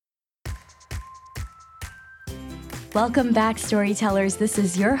Welcome back, storytellers. This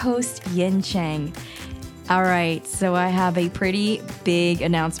is your host, Yin Chang. All right, so I have a pretty big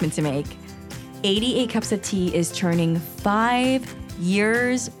announcement to make. 88 Cups of Tea is turning 5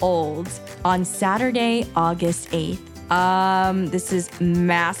 years old on Saturday, August 8th. This is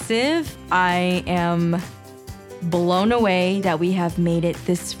massive. I am blown away that we have made it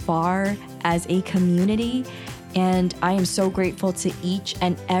this far as a community. And I am so grateful to each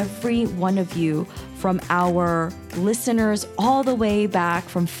and every one of you, from our listeners all the way back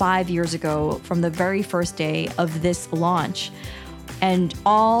from 5 years ago, from the very first day of this launch. And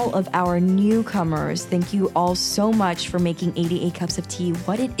all of our newcomers, thank you all so much for making 88 Cups of Tea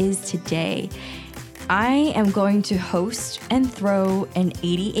what it is today. I am going to host and throw an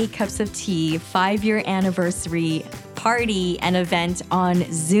 88 Cups of Tea 5-year anniversary party and event on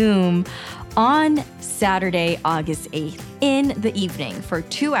Zoom on Saturday, August 8th in the evening for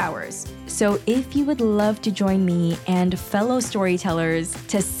 2 hours. So if you would love to join me and fellow storytellers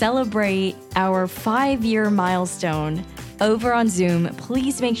to celebrate our 5-year milestone over on Zoom,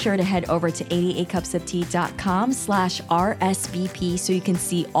 please make sure to head over to 88cupsoftea.com/RSVP so you can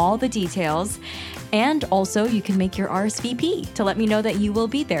see all the details. And also you can make your RSVP to let me know that you will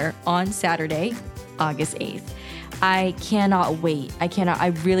be there on Saturday, August 8th. I cannot wait.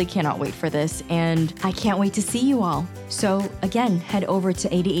 I really cannot wait for this. And I can't wait to see you all. So again, head over to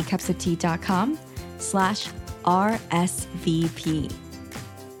 88cupsoftea.com/RSVP.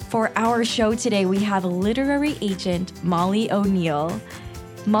 For our show today, we have literary agent Molly O'Neill.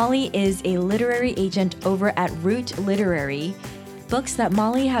 Molly is a literary agent over at Root Literary. Books that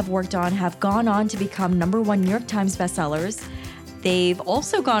Molly have worked on have gone on to become #1 New York Times bestsellers. They've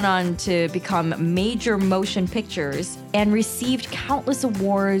also gone on to become major motion pictures and received countless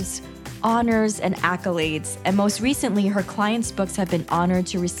awards, honors, and accolades. And most recently, her clients' books have been honored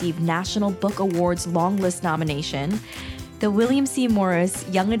to receive National Book Awards long list nomination, the William C. Morris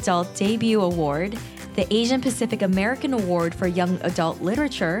Young Adult Debut Award, the Asian Pacific American Award for Young Adult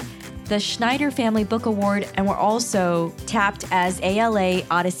Literature, the Schneider Family Book Award, and we're also tapped as ALA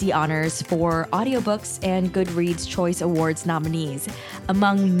Odyssey Honors for audiobooks and Goodreads Choice Awards nominees,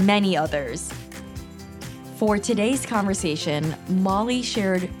 among many others. For today's conversation, Molly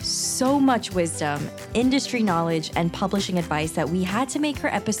shared so much wisdom, industry knowledge, and publishing advice that we had to make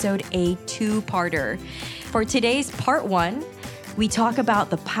her episode a two-parter. For today's part 1, we talk about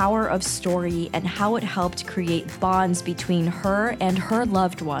the power of story and how it helped create bonds between her and her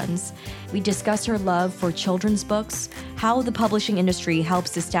loved ones. We discuss her love for children's books, how the publishing industry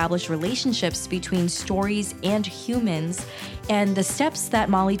helps establish relationships between stories and humans, and the steps that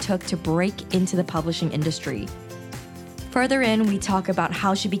Molly took to break into the publishing industry. Further in, we talk about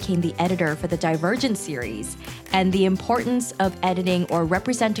how she became the editor for the Divergent series and the importance of editing or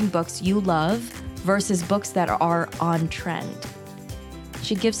representing books you love versus books that are on trend.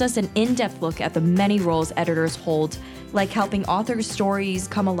 She gives us an in-depth look at the many roles editors hold, like helping authors' stories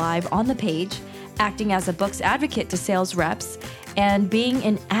come alive on the page, acting as a book's advocate to sales reps, and being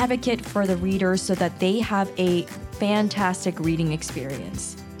an advocate for the readers so that they have a fantastic reading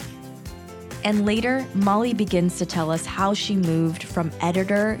experience. And later, Molly begins to tell us how she moved from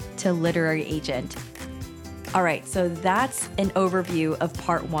editor to literary agent. All right, so that's an overview of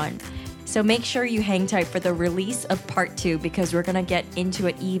part 1. So make sure you hang tight for the release of part 2 because we're going to get into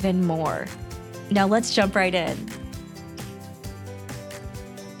it even more. Now let's jump right in.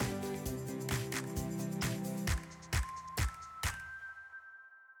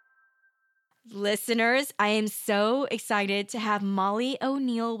 Listeners, I am so excited to have Molly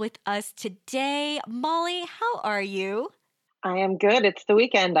O'Neill with us today. Molly, how are you? I am good. It's the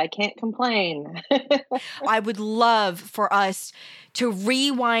weekend. I can't complain. I would love for us to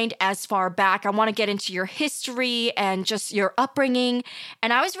rewind as far back. I want to get into your history and just your upbringing.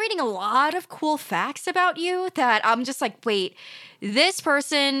 And I was reading a lot of cool facts about you that I'm just like, wait, this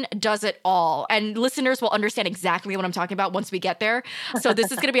person does it all. And listeners will understand exactly what I'm talking about once we get there. So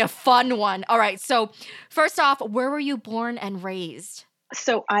this is going to be a fun one. All right. So first off, where were you born and raised?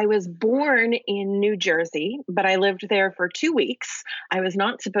 So I was born in New Jersey, but I lived there for 2 weeks. I was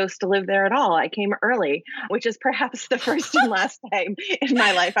not supposed to live there at all. I came early, which is perhaps the first and last time in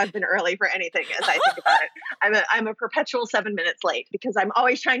my life I've been early for anything as I think about it. I'm a perpetual 7 minutes late because I'm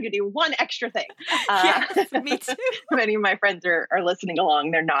always trying to do one extra thing. Yes, me too. Many of my friends are listening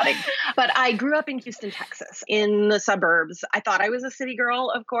along. They're nodding. But I grew up in Houston, Texas, in the suburbs. I thought I was a city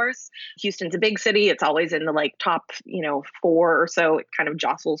girl, of course. Houston's a big city. It's always in the top, 4 or so. It kind of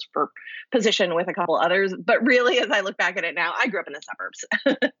jostles for position with a couple others. But really, as I look back at it now, I grew up in the suburbs.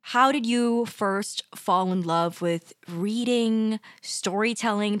 How did you first fall in love with reading,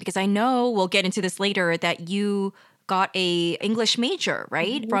 storytelling? Because I know we'll get into this later that you got a English major,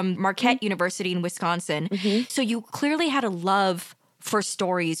 right? From Marquette University in Wisconsin. So you clearly had a love for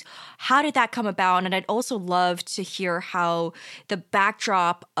stories. How did that come about? And I'd also love to hear how the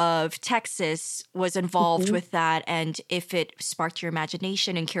backdrop of Texas was involved with that and if it sparked your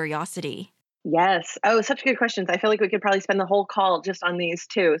imagination and curiosity. Yes. Oh, such good questions. I feel like we could probably spend the whole call just on these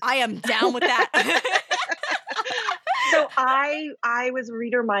two. I am down with that. So I was a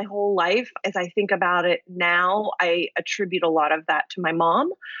reader my whole life. As I think about it now, I attribute a lot of that to my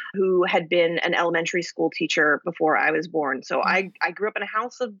mom, who had been an elementary school teacher before I was born. So I grew up in a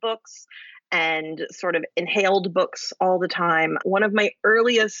house of books and sort of inhaled books all the time. One of my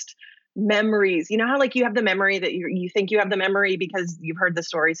earliest memories, you know how like you have the memory that you think you have the memory because you've heard the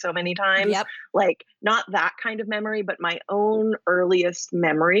story so many times? Yep. Like not that kind of memory, but my own earliest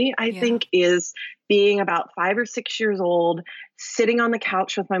memory, I think, is being about 5 or 6 years old, sitting on the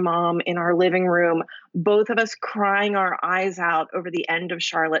couch with my mom in our living room, both of us crying our eyes out over the end of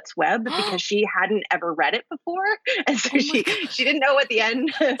Charlotte's Web because she hadn't ever read it before. And so she didn't know what the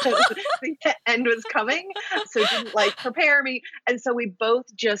end, the end was coming. So she didn't like prepare me. And so we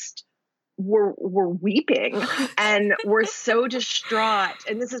both just were weeping and were so distraught.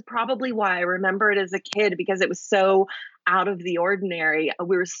 And this is probably why I remember it as a kid, because it was so out of the ordinary.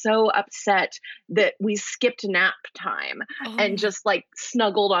 We were so upset that we skipped nap time and just like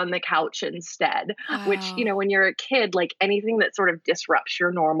snuggled on the couch instead, which, you know, when you're a kid, like anything that sort of disrupts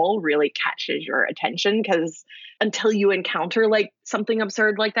your normal really catches your attention, because until you encounter like something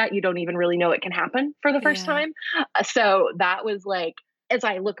absurd like that, you don't even really know it can happen for the first time. So that was like, as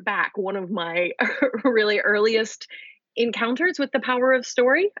I look back, one of my really earliest encounters with the power of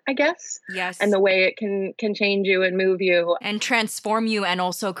story, I guess. Yes. And the way it can change you and move you. And transform you and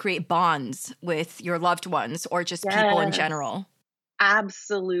also create bonds with your loved ones or just people in general.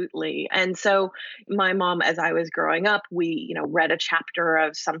 Absolutely. And so my mom, as I was growing up, we, you know, read a chapter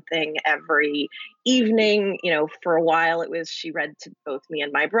of something every evening. You know, for a while it was, she read to both me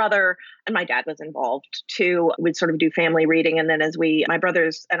and my brother, and my dad was involved too. We'd sort of do family reading. And then my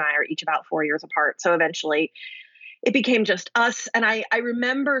brothers and I are each about 4 years apart. So eventually it became just us. And I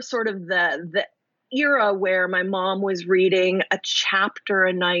remember sort of the era where my mom was reading a chapter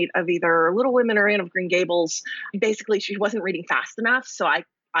a night of either Little Women or Anne of Green Gables. Basically, she wasn't reading fast enough. So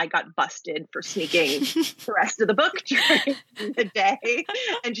I got busted for sneaking the rest of the book during the day.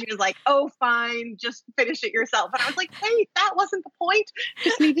 And she was like, oh, fine, just finish it yourself. And I was like, hey, that wasn't the point.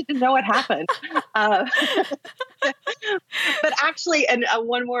 Just needed to know what happened. But actually, and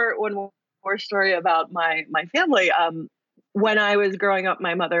one more story about my family. When I was growing up,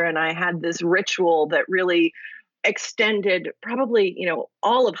 my mother and I had this ritual that really extended probably, you know,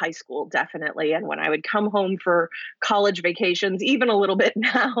 all of high school, definitely. And when I would come home for college vacations, even a little bit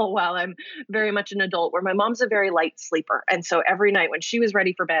now while I'm very much an adult, where my mom's a very light sleeper. And so every night when she was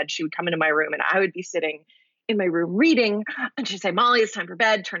ready for bed, she would come into my room and I would be sitting in my room reading, and she'd say, Molly, it's time for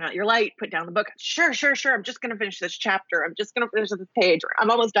bed. Turn out your light, put down the book. Sure. I'm just going to finish this chapter. I'm just going to finish this page. Or I'm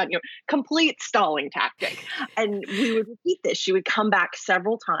almost done. You know, complete stalling tactic. And we would repeat this. She would come back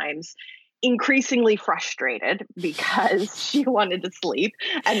several times, increasingly frustrated because she wanted to sleep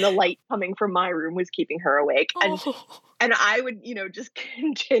and the light coming from my room was keeping her awake. And I would, you know, just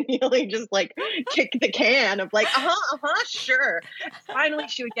continually just like kick the can of like, sure. Finally,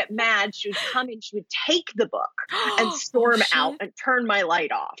 she would get mad. She would come in, she would take the book and storm out and turn my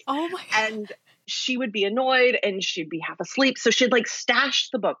light off. Oh my God. And she would be annoyed and she'd be half asleep. So she'd like stash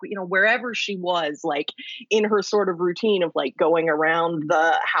the book, you know, wherever she was, like in her sort of routine of like going around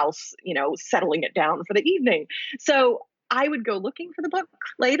the house, you know, settling it down for the evening. So I would go looking for the book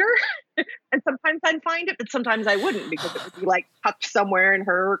later and sometimes I'd find it, but sometimes I wouldn't because it would be like tucked somewhere in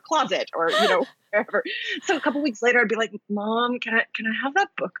her closet or, you know, wherever. So a couple weeks later, I'd be like, Mom, can I have that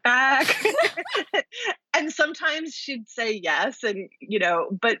book back? And sometimes she'd say yes. And, you know,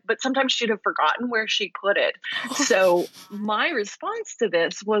 but sometimes she'd have forgotten where she put it. So my response to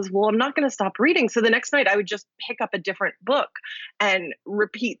this was, well, I'm not going to stop reading. So the next night I would just pick up a different book and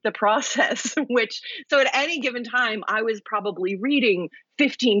repeat the process, so at any given time, I was probably reading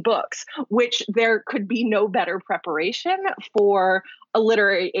 15 books, which there could be no better preparation for a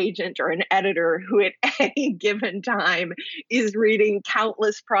literary agent or an editor who at any given time is reading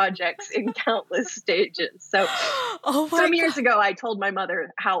countless projects in countless stages. So some years ago, I told my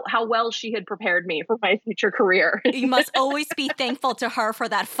mother how well she had prepared me for my future career. You must always be thankful to her for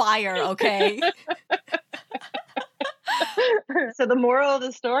that fire, okay? So the moral of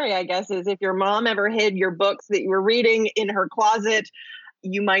the story, I guess, is if your mom ever hid your books that you were reading in her closet,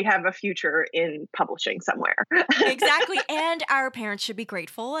 you might have a future in publishing somewhere. Exactly. And our parents should be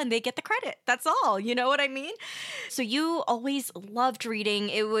grateful and they get the credit. That's all. You know what I mean? So you always loved reading.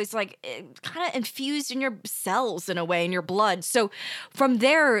 It was like kind of infused in your cells in a way, in your blood. So from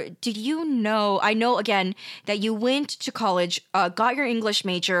there, did you know, I know again that you went to college, got your English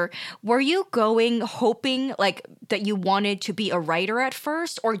major. Were you going hoping like that you wanted to be a writer at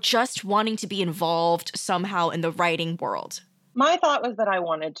first, or just wanting to be involved somehow in the writing world? My thought was that I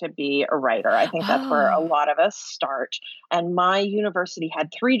wanted to be a writer. I think that's where a Oh. lot of us start. And my university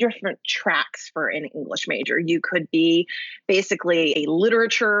had three different tracks for an English major. You could be basically a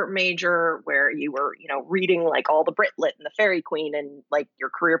literature major where you were, reading like all the Brit Lit and the Fairy Queen, and like your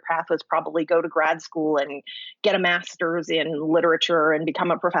career path was probably go to grad school and get a master's in literature and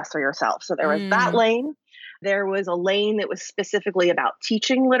become a professor yourself. So there was that Mm, lane. There was a lane that was specifically about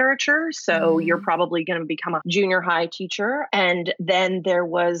teaching literature. So you're mm. probably going to become a junior high teacher. And then there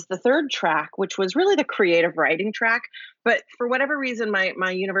was the third track, which was really the creative writing track. But for whatever reason,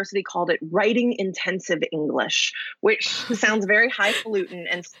 my university called it writing intensive English, which sounds very highfalutin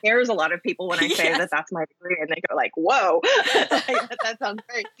and scares a lot of people when I say that Yes. that's my degree. And they go like, whoa, that sounds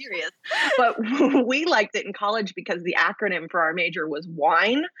very serious. But we liked it in college because the acronym for our major was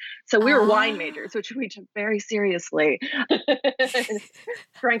WINE. So we were wine Ah. majors, which we took very seriously.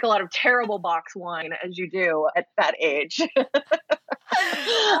 Drank a lot of terrible box wine, as you do at that age.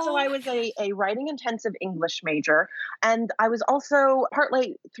 So I Oh. was a writing intensive English major. And I was also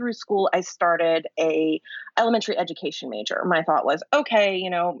partly through school, I started a elementary education major. My thought was, okay,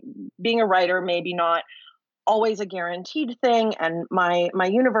 being a writer, maybe not always a guaranteed thing, and my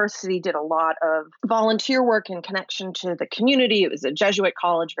university did a lot of volunteer work in connection to the community. It was a Jesuit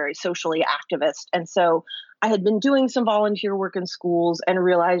college, very socially activist, and so I had been doing some volunteer work in schools and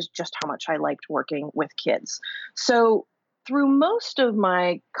realized just how much I liked working with kids. So through most of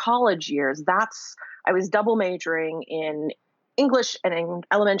my college years, that's I was double majoring in English and in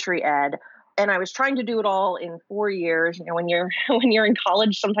elementary ed, and I was trying to do it all in 4 years. When you're when you're in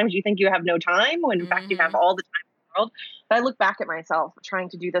college, sometimes you think you have no time, when in fact you have Hmm. all the time in the world. But I look back at myself trying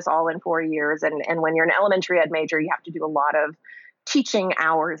to do this all in 4 years, and when you're an elementary ed major, you have to do a lot of teaching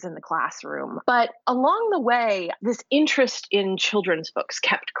hours in the classroom. But along the way, this interest in children's books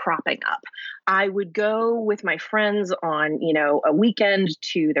kept cropping up. I would go with my friends on, a weekend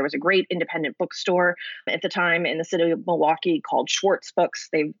to, there was a great independent bookstore at the time in the city of Milwaukee called Schwartz Books.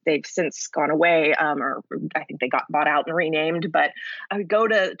 They've since gone away, or I think they got bought out and renamed. But I would go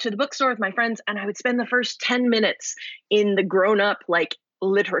to the bookstore with my friends, and I would spend the first 10 minutes in the grown up like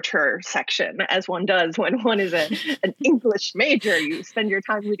literature section, as one does when one is an English major. You spend your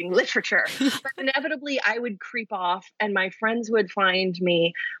time reading literature. But inevitably, I would creep off, and my friends would find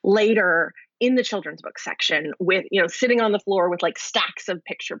me later in the children's book section with, sitting on the floor with like stacks of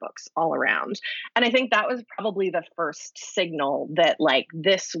picture books all around. And I think that was probably the first signal that like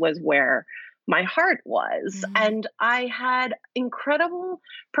this was where my heart was. Mm. And I had incredible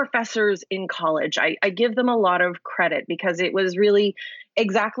professors in college. I give them a lot of credit because it was really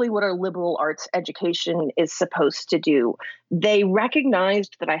exactly what a liberal arts education is supposed to do. They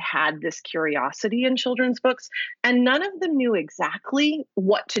recognized that I had this curiosity in children's books, and none of them knew exactly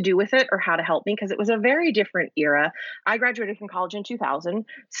what to do with it or how to help me because it was a very different era. I graduated from college in 2000.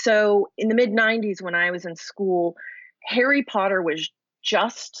 So in the mid 90s, when I was in school, Harry Potter was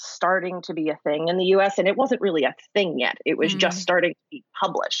just starting to be a thing in the US, and it wasn't really a thing yet. It was just Mm. starting to be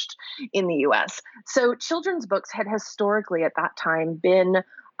published in the US. So children's books had historically at that time been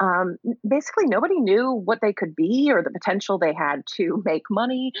basically nobody knew what they could be or the potential they had to make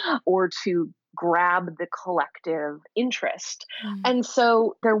money or to grab the collective interest. Mm. And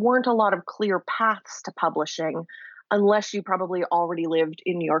so there weren't a lot of clear paths to publishing unless you probably already lived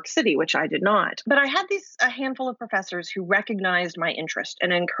in New York City, which I did not. But I had a handful of professors who recognized my interest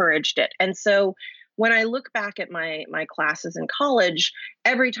and encouraged it. And so when I look back at my classes in college,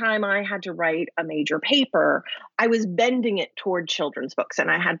 every time I had to write a major paper, I was bending it toward children's books,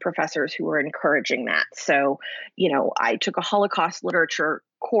 and I had professors who were encouraging that. So, I took a Holocaust literature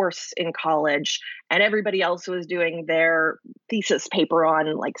course in college, and everybody else was doing their thesis paper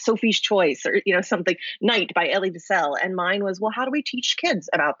on like Sophie's Choice or something, Night by Elie Wiesel, and mine was, well, how do we teach kids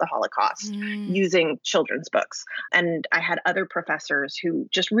about the Holocaust Mm. using children's books? And I had other professors who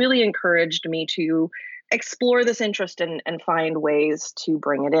just really encouraged me to explore this interest and find ways to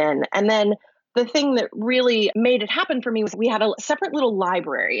bring it in. And then the thing that really made it happen for me was we had a separate little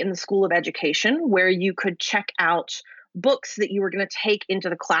library in the School of Education where you could check out books that you were going to take into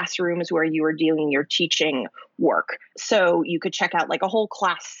the classrooms where you were doing your teaching work. So you could check out like a whole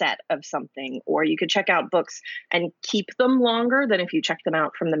class set of something, or you could check out books and keep them longer than if you check them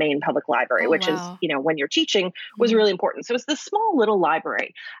out from the main public library, Oh, which is, wow. when you're teaching, was Mhm. really important. So it's this small little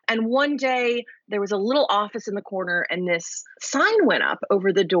library. And one day there was a little office in the corner, and this sign went up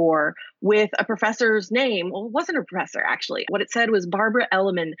over the door with a professor's name. Well, it wasn't a professor, actually. What it said was Barbara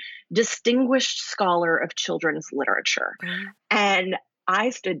Elliman, Distinguished Scholar of Children's Literature. Oh. And I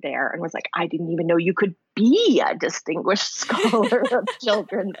stood there and was like, I didn't even know you could be a distinguished scholar of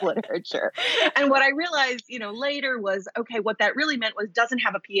children's literature. And what I realized, later was, okay, what that really meant was doesn't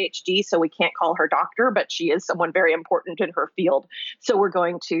have a PhD, so we can't call her doctor, but she is someone very important in her field. So we're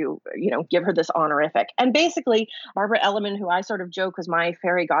going to, give her this honorific. And basically, Barbara Elliman, who I sort of joke was my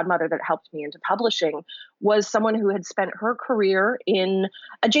fairy godmother that helped me into publishing, was someone who had spent her career in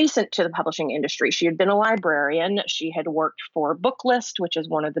adjacent to the publishing industry. She had been a librarian. She had worked for Booklist, which is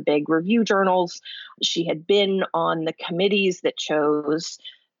one of the big review journals. She had been on the committees that chose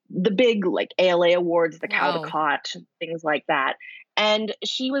the big like ALA awards, the Wow. Caldecott, things like that. And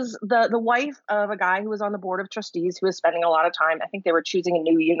she was the wife of a guy who was on the board of trustees who was spending a lot of time. I think they were choosing a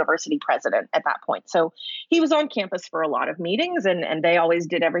new university president at that point. So he was on campus for a lot of meetings, and they always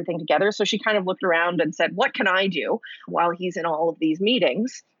did everything together. So she kind of looked around and said, what can I do while he's in all of these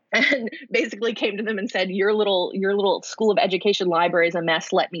meetings? And basically came to them and said, your little school of education library is a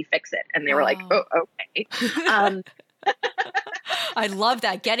mess. Let me fix it. And they were like, Wow. oh, okay. Um, I love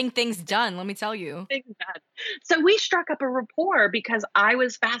that. Getting things done, let me tell you. So we struck up a rapport because I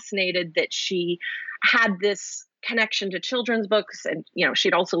was fascinated that she had this connection to children's books. And,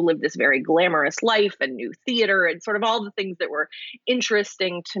 she'd also lived this very glamorous life and knew theater and sort of all the things that were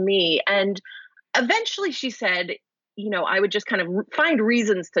interesting to me. And eventually she said, I would just kind of find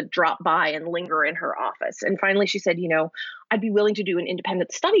reasons to drop by and linger in her office. And finally she said, I'd be willing to do an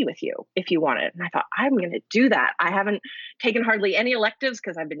independent study with you if you wanted. And I thought, I'm going to do that. I haven't taken hardly any electives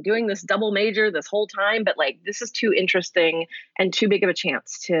because I've been doing this double major this whole time, but like, this is too interesting and too big of a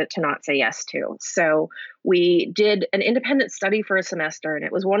chance to not say yes to. So we did an independent study for a semester, and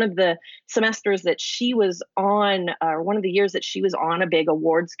it was one of the semesters that she was on, or one of the years that she was on a big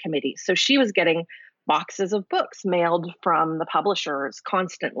awards committee. So she was getting boxes of books mailed from the publishers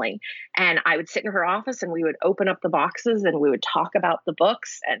constantly. And I would sit in her office and we would open up the boxes and we would talk about the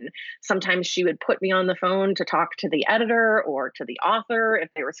books. And sometimes she would put me on the phone to talk to the editor or to the author if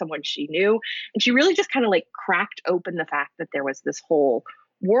they were someone she knew. And she really just kind of like cracked open the fact that there was this whole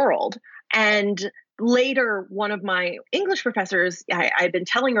world. And later, one of my English professors, I'd been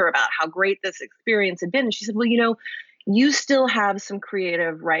telling her about how great this experience had been. And she said, well, you still have some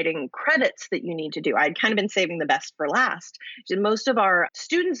creative writing credits that you need to do. I'd kind of been saving the best for last. And most of our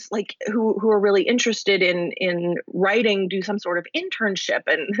students, like who are really interested in writing, do some sort of internship.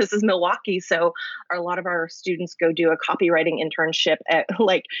 And this is Milwaukee, so a lot of our students go do a copywriting internship at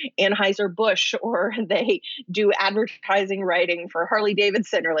like Anheuser-Busch, or they do advertising writing for Harley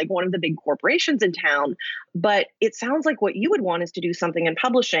Davidson or like one of the big corporations in town. But it sounds like what you would want is to do something in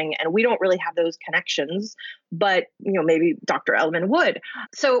publishing, and we don't really have those connections. But maybe Dr. Elliman would.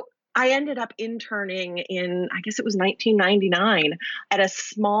 So I ended up interning in, I guess it was 1999, at a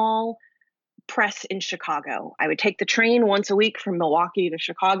small press in Chicago. I would take the train once a week from Milwaukee to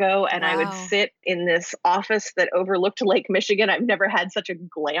Chicago, and I would Wow. sit in this office that overlooked Lake Michigan. I've never had such a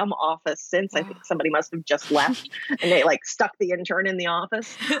glam office since. I Wow. think somebody must have just left and they like stuck the intern in the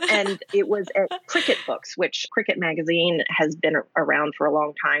office. And it was at Cricket Books, which Cricket magazine has been around for a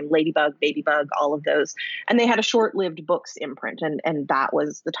long time. Ladybug, Babybug, all of those. And they had a short-lived books imprint. And that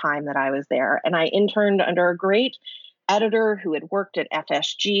was the time that I was there. And I interned under a great editor who had worked at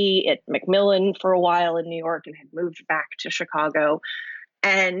FSG at Macmillan for a while in New York and had moved back to Chicago.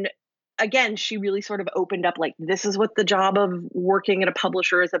 And again, she really sort of opened up like, this is what the job of working at a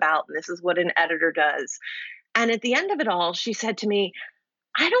publisher is about, and this is what an editor does. And at the end of it all, she said to me,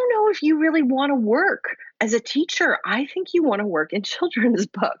 I don't know if you really want to work as a teacher. I think you want to work in children's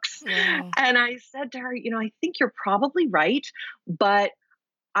books. Wow. And I said to her, I think you're probably right, but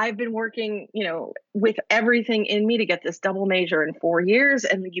I've been working, with everything in me to get this double major in 4 years.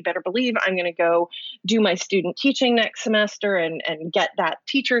 And you better believe I'm going to go do my student teaching next semester and get that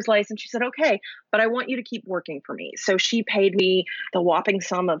teacher's license. She said, okay, but I want you to keep working for me. So she paid me the whopping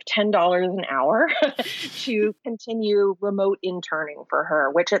sum of $10 an hour to continue remote interning for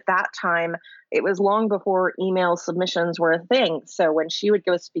her, which at that time it was long before email submissions were a thing. So when she would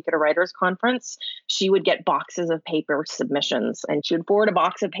go speak at a writers conference, she would get boxes of paper submissions, and she would forward a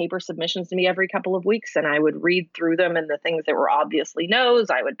box of paper submissions to me every couple of weeks. And I would read through them, and the things that were obviously no's,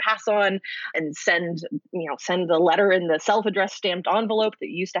 I would pass on and send the letter in the self-addressed stamped envelope that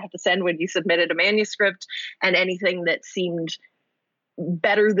you used to have to send when you submitted a manuscript. And anything that seemed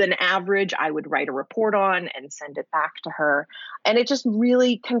better than average, I would write a report on and send it back to her. And it just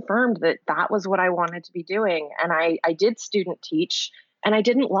really confirmed that that was what I wanted to be doing. And I did student teach, and I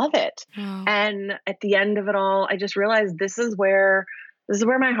didn't love it. Oh. And at the end of it all, I just realized this is where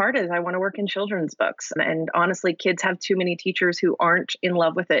my heart is. I want to work in children's books. And honestly, kids have too many teachers who aren't in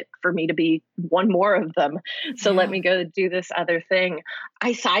love with it for me to be one more of them. So let me go do this other thing.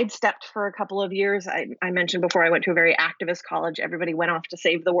 I sidestepped for a couple of years. I mentioned before, I went to a very activist college. Everybody went off to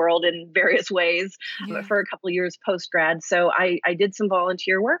save the world in various ways for a couple of years post-grad. So I did some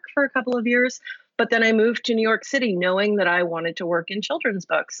volunteer work for a couple of years. But then I moved to New York City knowing that I wanted to work in children's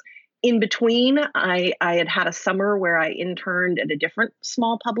books. In between, I had a summer where I interned at a different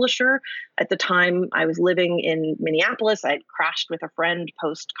small publisher. At the time, I was living in Minneapolis. I had crashed with a friend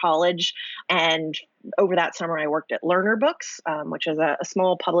post-college. And over that summer, I worked at Lerner Books, which is a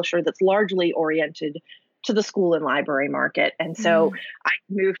small publisher that's largely oriented to the school and library market. And so I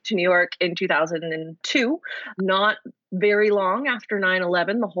moved to New York in 2002, not very long after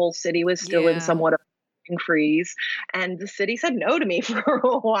 9/11. The whole city was still in somewhat of freeze, and the city said no to me for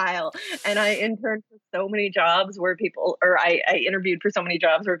a while. And I interned for so many jobs where I interviewed for so many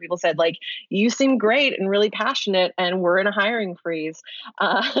jobs where people said, like, you seem great and really passionate, and we're in a hiring freeze.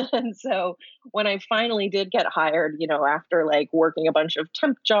 And so when I finally did get hired, after like working a bunch of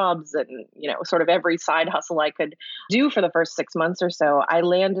temp jobs and, sort of every side hustle I could do for the first 6 months or so, I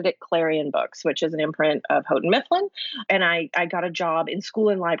landed at Clarion Books, which is an imprint of Houghton Mifflin. And I got a job in school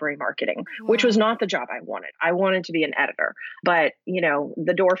and library marketing, which was not the job I wanted. I wanted to be an editor, but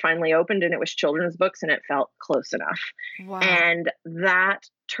the door finally opened, and it was children's books, and it felt close enough. Wow. And that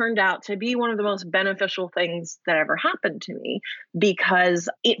turned out to be one of the most beneficial things that ever happened to me, because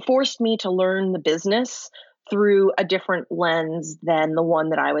it forced me to learn the business through a different lens than the one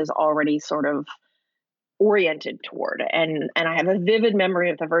that I was already sort of oriented toward. And I have a vivid memory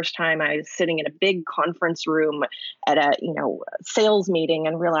of the first time I was sitting in a big conference room at a sales meeting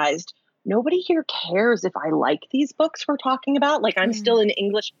and realized nobody here cares if I like these books we're talking about. Like, I'm still in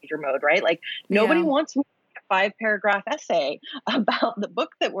English major mode, right? Like, nobody wants me to write a 5-paragraph essay about the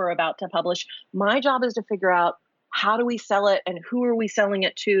book that we're about to publish. My job is to figure out, how do we sell it, and who are we selling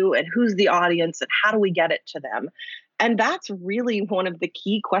it to, and who's the audience, and how do we get it to them? And that's really one of the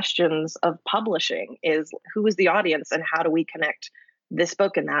key questions of publishing, is who is the audience, and how do we connect this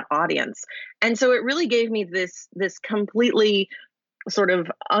book and that audience? And so it really gave me this completely sort of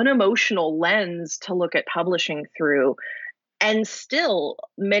unemotional lens to look at publishing through. And still,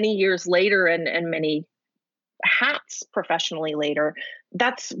 many years later, and many hats professionally later,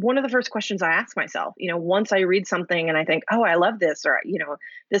 that's one of the first questions I ask myself. Once I read something and I think, oh, I love this, or,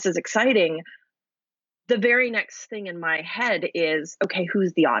 this is exciting, the very next thing in my head is, okay,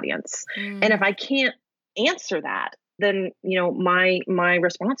 who's the audience? And if I can't answer that, then, my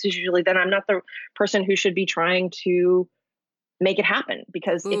response is usually, then I'm not the person who should be trying to make it happen.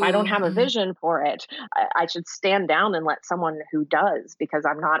 Because if I don't have a vision for it, I should stand down and let someone who does, because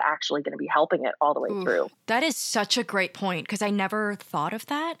I'm not actually going to be helping it all the way through. That is such a great point, because I never thought of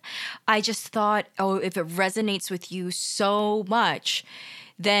that. I just thought, if it resonates with you so much,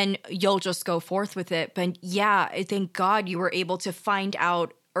 then you'll just go forth with it. But yeah, I thank God you were able to find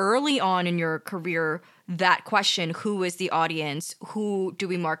out early on in your career that question, who is the audience, who do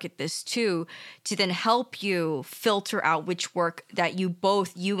we market this to then help you filter out which work that you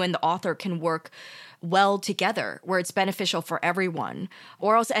and the author can work well together, where it's beneficial for everyone,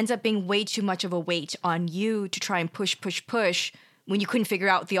 or else it ends up being way too much of a weight on you to try and push when you couldn't figure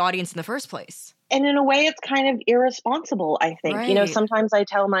out the audience in the first place. And in a way, it's kind of irresponsible, I think. Right. Sometimes I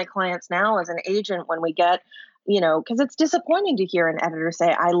tell my clients now, as an agent, when we get, because it's disappointing to hear an editor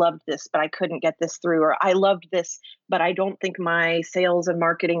say, I loved this, but I couldn't get this through, or I loved this, but I don't think my sales and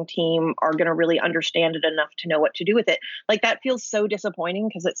marketing team are going to really understand it enough to know what to do with it. Like, that feels so disappointing,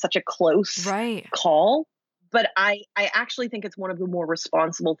 because it's such a close call. But I actually think it's one of the more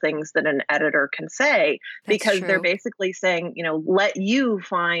responsible things that an editor can say, because they're basically saying, let you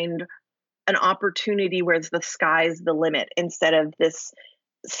find an opportunity where the sky's the limit, instead of this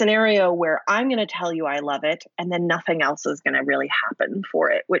scenario where I'm going to tell you I love it, and then nothing else is going to really happen for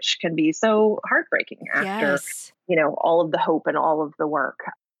it, which can be so heartbreaking after, all of the hope and all of the work.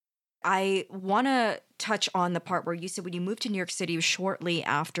 I want to touch on the part where you said when you moved to New York City shortly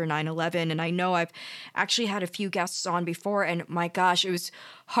after 9/11. And I know I've actually had a few guests on before, and my gosh, it was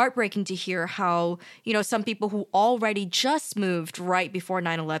heartbreaking to hear how, some people who already just moved right before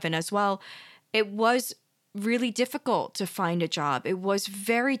 9/11 as well, it was really difficult to find a job. It was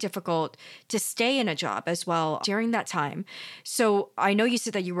very difficult to stay in a job as well during that time. So I know you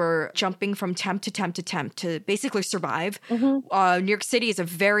said that you were jumping from temp to temp to temp to basically survive. New York City is a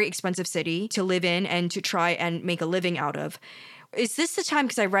very expensive city to live in and to try and make a living out of. Is this the time,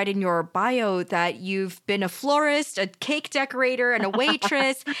 because I read in your bio that you've been a florist, a cake decorator, and a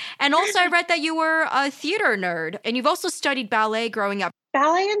waitress, and also I read that you were a theater nerd, and you've also studied ballet growing up.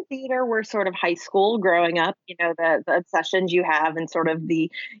 Ballet and theater were sort of high school growing up, the obsessions you have and sort of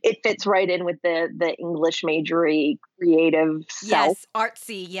it fits right in with the English majory creative self. Yes,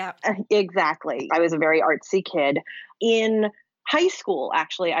 artsy, yeah. Exactly. I was a very artsy kid. In high school,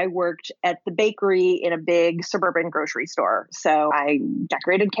 actually, I worked at the bakery in a big suburban grocery store. So I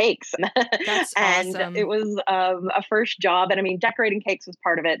decorated cakes. That's and awesome. It was a first job. And I mean, decorating cakes was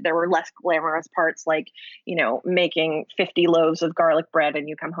part of it. There were less glamorous parts like, making 50 loaves of garlic bread and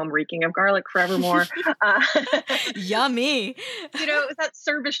you come home reeking of garlic forevermore. Yummy. It was that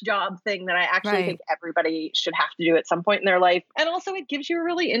service job thing that I actually think everybody should have to do at some point in their life. And also it gives you a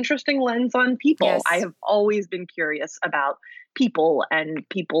really interesting lens on people. Yes. I have always been curious about people and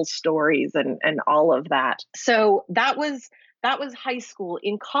people's stories and all of that. So that was high school.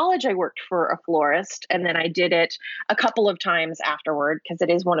 In college, I worked for a florist, and then I did it a couple of times afterward because it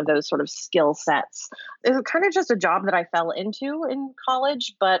is one of those sort of skill sets. It was kind of just a job that I fell into in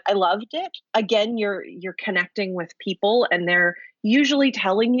college, but I loved it. Again, you're connecting with people, and they're usually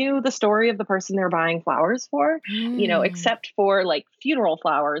telling you the story of the person they're buying flowers for, except for like funeral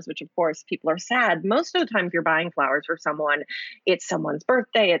flowers, which of course people are sad. Most of the time, if you're buying flowers for someone, it's someone's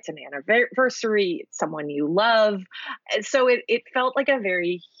birthday, it's an anniversary, it's someone you love. And so it felt like a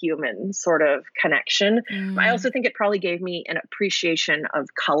very human sort of connection. I also think it probably gave me an appreciation of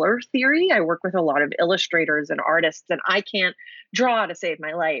color theory. I work with a lot of illustrators and artists, and I can't draw to save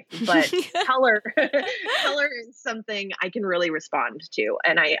my life, but color is something I can really respond to.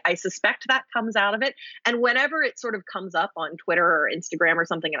 And I suspect that comes out of it. And whenever it sort of comes up on Twitter or Instagram or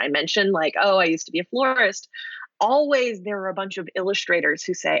something, and I mention like, oh, I used to be a florist, always there are a bunch of illustrators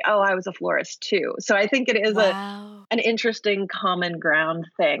who say, oh, I was a florist too. So I think it is an interesting common ground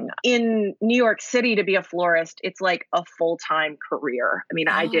thing. In New York City, to be a florist, it's like a full-time career. I mean,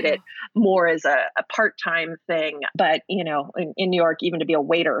 I did it more as a part-time thing, but in New York, even to be a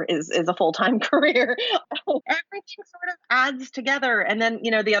waiter is a full-time career. Everything sort of adds together. And then,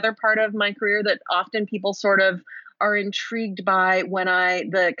 the other part of my career that often people sort of are intrigued by,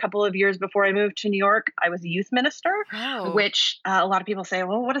 the couple of years before I moved to New York, I was a youth minister, which a lot of people say,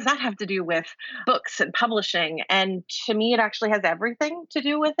 well, what does that have to do with books and publishing? And to me, it actually has everything to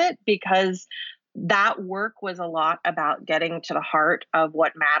do with it, because that work was a lot about getting to the heart of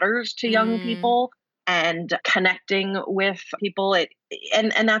what matters to young people and connecting with people.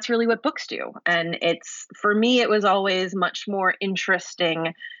 And that's really what books do. And for me, it was always much more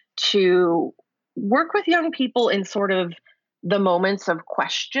interesting to work with young people in sort of the moments of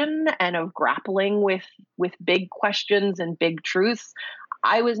question and of grappling with big questions and big truths.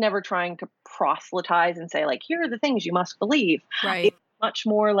 I was never trying to proselytize and say, like, here are the things you must believe. Right. It's much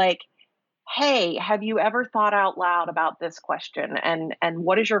more like, hey, have you ever thought out loud about this question? And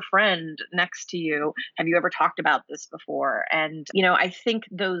what is your friend next to you? Have you ever talked about this before? And, I think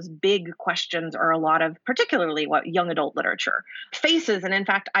those big questions are a lot of, particularly what young adult literature faces. And in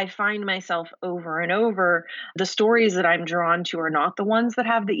fact, I find myself over and over, the stories that I'm drawn to are not the ones that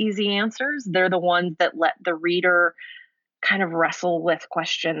have the easy answers. They're the ones that let the reader kind of wrestle with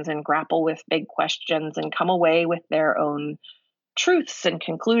questions and grapple with big questions and come away with their own truths and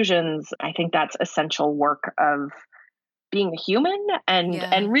conclusions. I think that's essential work of being a human.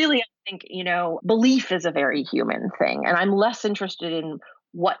 And really, I think, belief is a very human thing. And I'm less interested in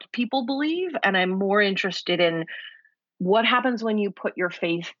what people believe, and I'm more interested in what happens when you put your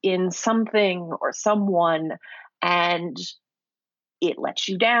faith in something or someone and it lets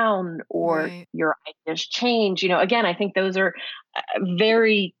you down, or your ideas change. Again, I think those are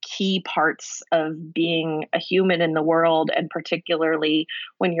very key parts of being a human in the world. And particularly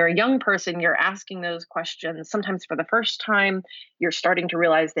when you're a young person, you're asking those questions. Sometimes for the first time, you're starting to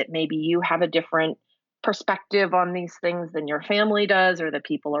realize that maybe you have a different perspective on these things than your family does or the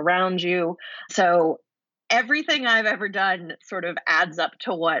people around you. So everything I've ever done sort of adds up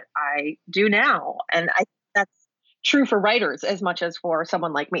to what I do now. And true for writers as much as for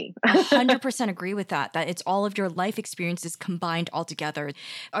someone like me. 100% agree with that, that it's all of your life experiences combined all together.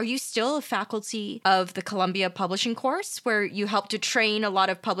 Are you still a faculty of the Columbia Publishing course where you help to train a lot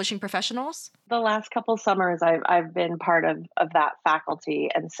of publishing professionals? The last couple summers, I've been part of that faculty.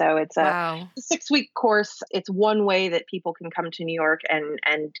 And so it's a Wow. 6-week course. It's one way that people can come to New York and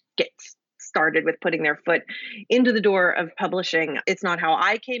get started with putting their foot into the door of publishing. It's not how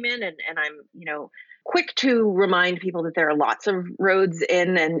I came in, and I'm, quick to remind people that there are lots of roads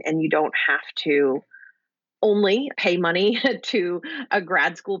in, and you don't have to only pay money to a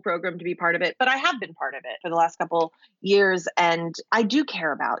grad school program to be part of it, but I have been part of it for the last couple years. And I do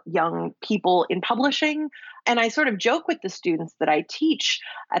care about young people in publishing. And I sort of joke with the students that I teach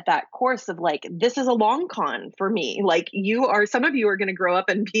at that course of like, this is a long con for me. Like some of you are going to grow up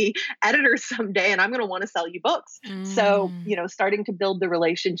and be editors someday, and I'm going to want to sell you books. So, starting to build the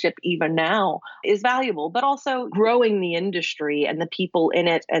relationship even now is valuable, but also growing the industry and the people in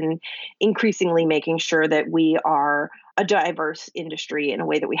it, and increasingly making sure that we are a diverse industry in a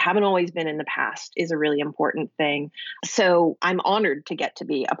way that we haven't always been in the past is a really important thing. So I'm honored to get to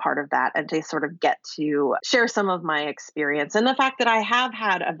be a part of that and to sort of get to share some of my experience, and the fact that I have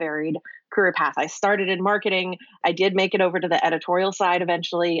had a varied career path. I started in marketing. I did make it over to the editorial side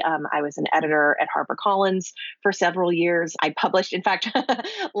eventually. I was an editor at HarperCollins for several years. I published, in fact,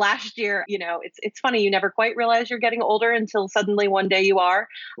 last year, it's funny, you never quite realize you're getting older until suddenly one day you are.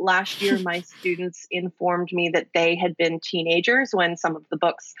 Last year, my students informed me that they had been teenagers when some of the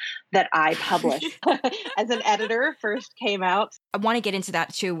books that I published as an editor first came out. I want to get into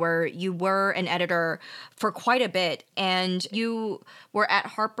that too, where you were an editor for quite a bit, and you were at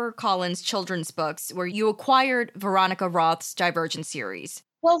HarperCollins Children's Books, where you acquired Veronica Roth's Divergent series.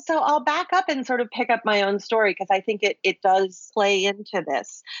 Well, so I'll back up and sort of pick up my own story because I think it does play into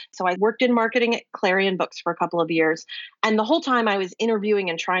this. So I worked in marketing at Clarion Books for a couple of years. And the whole time I was interviewing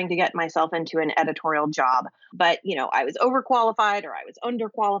and trying to get myself into an editorial job. But, I was overqualified or I was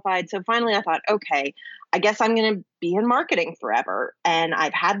underqualified. So finally I thought, okay, I guess I'm going to be in marketing forever. And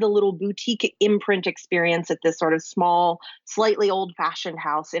I've had the little boutique imprint experience at this sort of small, slightly old-fashioned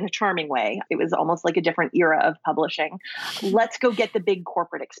house in a charming way. It was almost like a different era of publishing. Let's go get the big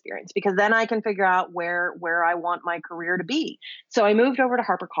corporate experience, because then I can figure out where I want my career to be. So I moved over to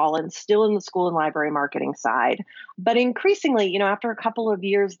HarperCollins, still in the school and library marketing side. But increasingly, after a couple of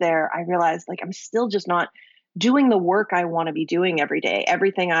years there, I realized like I'm still just not doing the work I want to be doing every day.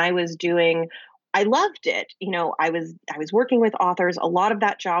 Everything I was doing, I loved it. I was working with authors. A lot of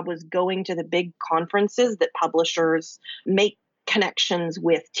that job was going to the big conferences that publishers make connections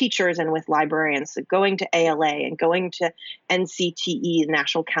with teachers and with librarians. So going to ALA and going to NCTE, the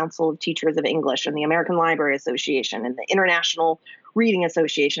National Council of Teachers of English, and the American Library Association and the International Reading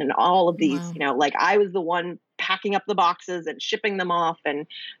Association, and all of these, Wow. like I was the one packing up the boxes and shipping them off and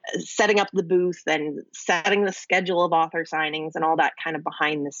setting up the booth and setting the schedule of author signings and all that kind of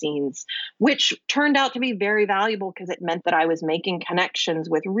behind the scenes, which turned out to be very valuable because it meant that I was making connections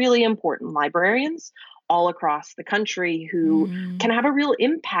with really important librarians all across the country who can have a real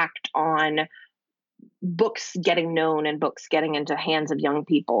impact on books getting known and books getting into hands of young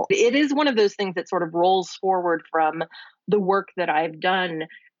people. It is one of those things that sort of rolls forward from the work that I've done.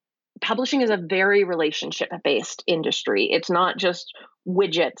 Publishing is a very relationship-based industry. It's not just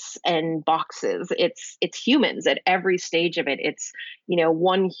widgets and boxes. It's humans at every stage of it. It's,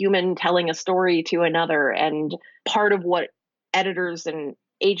 one human telling a story to another. And part of what editors and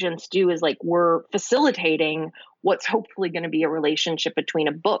agents do is like we're facilitating what's hopefully going to be a relationship between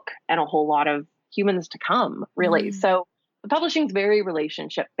a book and a whole lot of humans to come, really. So the publishing is very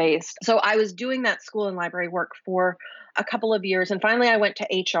relationship based. So I was doing that school and library work for a couple of years. And finally I went to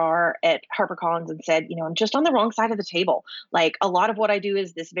HR at HarperCollins and said, I'm just on the wrong side of the table. Like a lot of what I do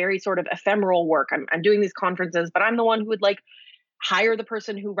is this very sort of ephemeral work. I'm doing these conferences, but I'm the one who would like hire the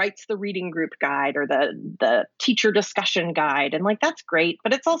person who writes the reading group guide or the teacher discussion guide. And like, that's great.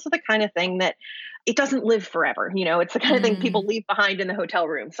 But it's also the kind of thing that it doesn't live forever. It's the kind of thing people leave behind in the hotel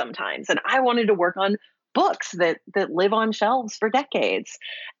room sometimes. And I wanted to work on books that live on shelves for decades.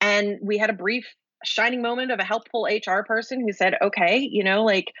 And we had a brief shining moment of a helpful HR person who said, okay,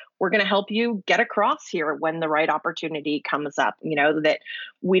 like we're going to help you get across here when the right opportunity comes up, that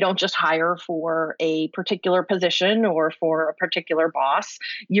we don't just hire for a particular position or for a particular boss.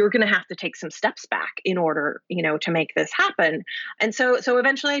 You're going to have to take some steps back in order, to make this happen. And so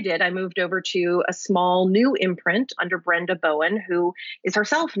eventually I did. I moved over to a small new imprint under Brenda Bowen, who is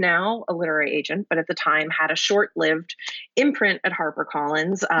herself now a literary agent, but at the time had a short-lived imprint at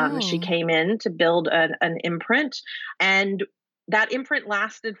HarperCollins. She came in to build an imprint, and that imprint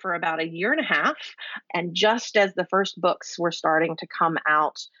lasted for about a year and a half. And just as the first books were starting to come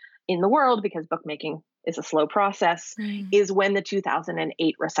out in the world, because bookmaking is a slow process, is when the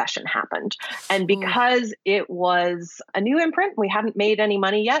 2008 recession happened. And because it was a new imprint, we hadn't made any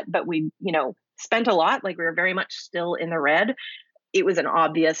money yet, but we, spent a lot, like we were very much still in the red. It was an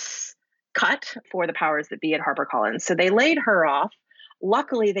obvious cut for the powers that be at HarperCollins. So they laid her off.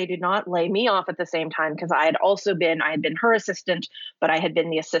 Luckily, they did not lay me off at the same time, because I had been her assistant, but I had been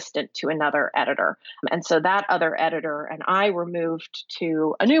the assistant to another editor. And so that other editor and I were moved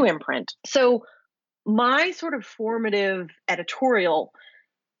to a new imprint. So my sort of formative editorial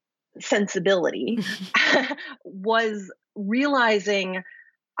sensibility was realizing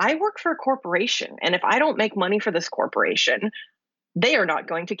I work for a corporation, and if I don't make money for this corporation, they are not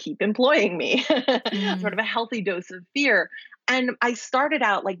going to keep employing me. Sort of a healthy dose of fear. And I started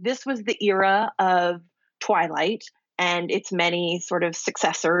out like this was the era of Twilight and its many sort of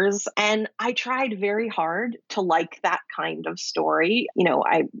successors. And I tried very hard to like that kind of story.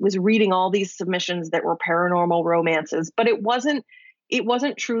 I was reading all these submissions that were paranormal romances, but it wasn't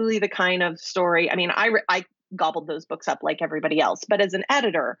truly the kind of story. I mean, I gobbled those books up like everybody else, but as an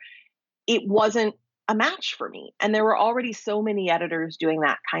editor, it wasn't a match for me. And there were already so many editors doing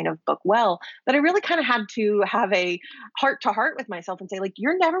that kind of book well that I really kind of had to have a heart to heart with myself and say, like,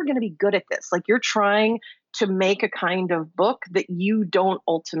 you're never going to be good at this. Like, you're trying to make a kind of book that you don't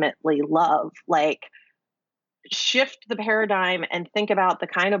ultimately love. Like, shift the paradigm and think about the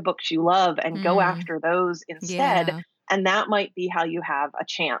kind of books you love and go after those instead. Yeah. And that might be how you have a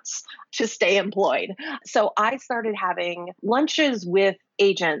chance to stay employed. So I started having lunches with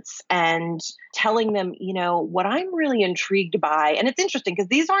agents and telling them, what I'm really intrigued by. And it's interesting because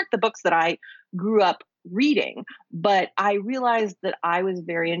these aren't the books that I grew up reading, but I realized that I was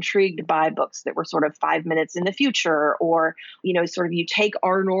very intrigued by books that were sort of 5 minutes in the future, or, sort of you take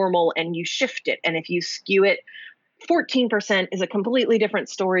our normal and you shift it. And if you skew it 14% is a completely different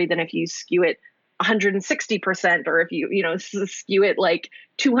story than if you skew it 160%, or if you skew it like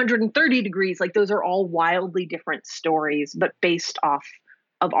 230 degrees. Like, those are all wildly different stories, but based off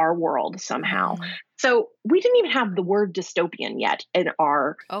of our world somehow. So we didn't even have the word dystopian yet in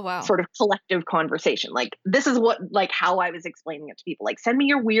our sort of collective conversation. Like, this is how I was explaining it to people. Like, send me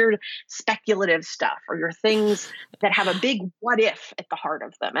your weird speculative stuff or your things that have a big what if at the heart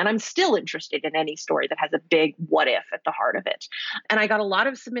of them. And I'm still interested in any story that has a big what if at the heart of it. And I got a lot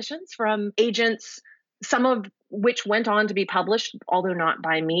of submissions from agents, some of which went on to be published, although not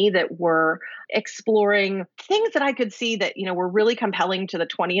by me, that were exploring things that I could see that, were really compelling to the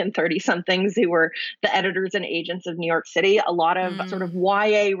 20 and 30 somethings who were the editors and agents of New York City. A lot of sort of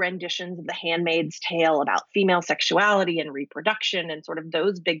YA renditions of The Handmaid's Tale about female sexuality and reproduction and sort of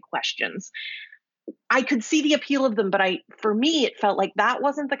those big questions. I could see the appeal of them, but for me, it felt like that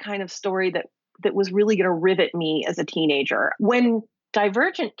wasn't the kind of story that was really going to rivet me as a teenager. When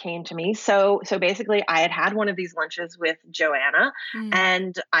Divergent came to me. So basically I had one of these lunches with Joanna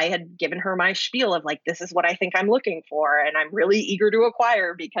and I had given her my spiel of like, this is what I think I'm looking for. And I'm really eager to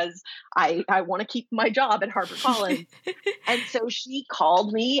acquire because I want to keep my job at HarperCollins. And so she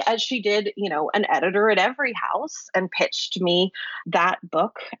called me, as she did, an editor at every house, and pitched me that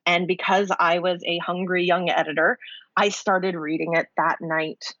book. And because I was a hungry young editor, I started reading it that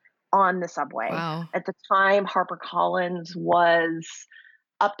night on the subway. Wow. At the time, HarperCollins was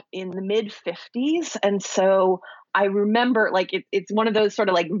up in the mid 50s. And so I remember it's one of those sort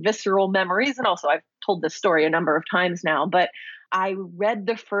of like visceral memories. And also I've told this story a number of times now, but I read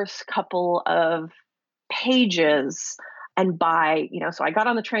the first couple of pages and so I got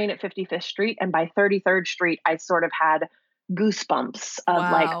on the train at 55th Street, and by 33rd Street, I sort of had goosebumps of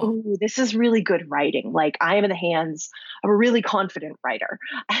like, oh, this is really good writing. Like, I am in the hands of a really confident writer.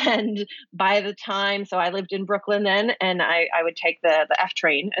 And by the time, so I lived in Brooklyn then, and I would take the F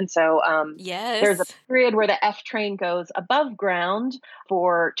train. And so there's a period where the F train goes above ground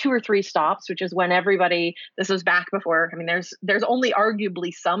for 2 or 3 stops, which is when this was back before, there's only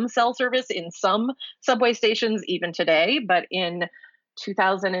arguably some cell service in some subway stations even today, but in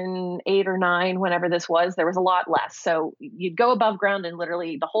 2008 or 9, whenever this was, there was a lot less. So you'd go above ground and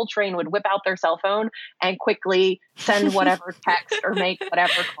literally the whole train would whip out their cell phone and quickly send whatever text or make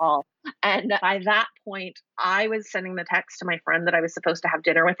whatever call. And by that point, I was sending the text to my friend that I was supposed to have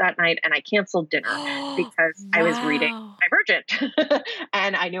dinner with that night, and I canceled dinner because I was reading Divergent.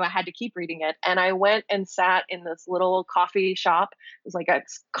 And I knew I had to keep reading it. And I went and sat in this little coffee shop. It was like a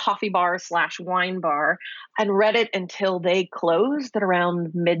coffee bar / wine bar, and read it until they closed at around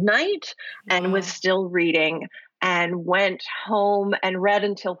midnight and was still reading. and went home and read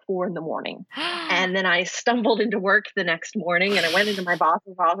until 4 in the morning. And then I stumbled into work the next morning and I went into my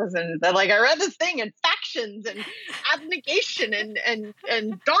boss's office and said, like, I read this thing and factions and abnegation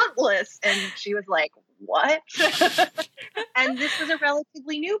and dauntless. And she was like, what? And this was a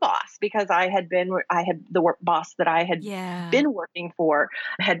relatively new boss because the boss that I had Yeah. been working for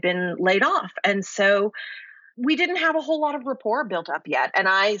had been laid off. And so we didn't have a whole lot of rapport built up yet. And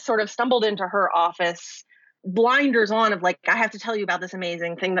I sort of stumbled into her office, blinders on of like, I have to tell you about this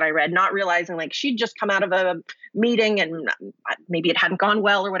amazing thing that I read, not realizing like she'd just come out of a meeting and maybe it hadn't gone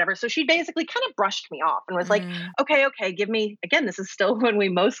well or whatever. So she basically kind of brushed me off and was like, okay, give me, again, this is still when we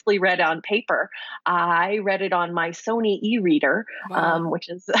mostly read on paper. I read it on my Sony e-reader, Wow. which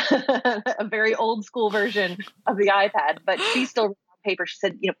is a very old school version of the iPad, but she still read on paper. She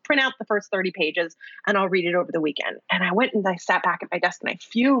said, print out the first 30 pages and I'll read it over the weekend. And I went and I sat back at my desk and I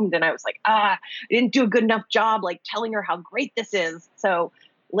fumed and I was like, I didn't do a good enough job like telling her how great this is. So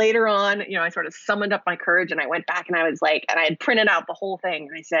later on, I sort of summoned up my courage and I went back and I was like, and I had printed out the whole thing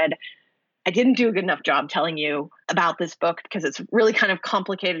and I said, I didn't do a good enough job telling you about this book because it's really kind of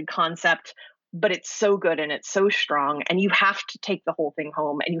complicated concept, but it's so good and it's so strong and you have to take the whole thing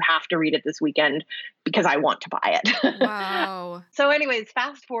home and you have to read it this weekend because I want to buy it. Wow. So anyways,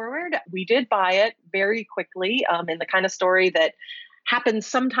 fast forward, we did buy it very quickly, in the kind of story that happens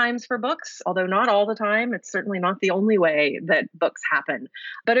sometimes for books, although not all the time. It's certainly not the only way that books happen.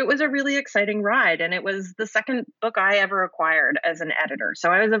 But it was a really exciting ride. And it was the second book I ever acquired as an editor. So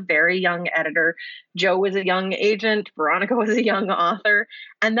I was a very young editor. Joe was a young agent. Veronica was a young author.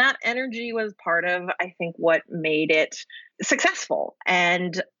 And that energy was part of, I think, what made it successful.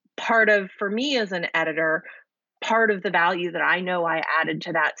 And part of, for me as an editor, part of the value that I know I added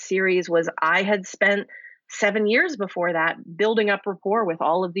to that series was I had spent 7 years before that building up rapport with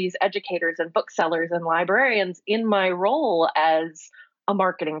all of these educators and booksellers and librarians in my role as a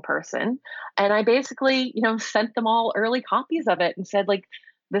marketing person. And I basically, sent them all early copies of it and said, like,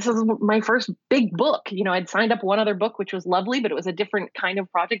 this is my first big book. I'd signed up one other book, which was lovely, but it was a different kind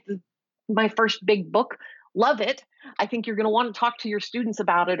of project. This is my first big book. Love it. I think you're going to want to talk to your students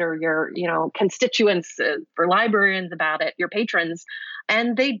about it or your, constituents for librarians about it, your patrons.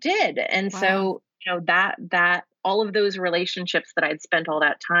 And they did. And Wow. so, that all of those relationships that I'd spent all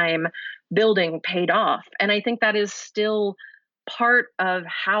that time building paid off. And I think that is still part of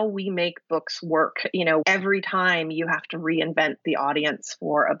how we make books work. Every time you have to reinvent the audience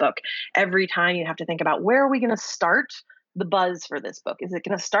for a book. Every time you have to think about where are we going to start the buzz for this book? Is it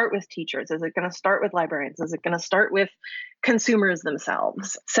going to start with teachers? Is it going to start with librarians? Is it going to start with consumers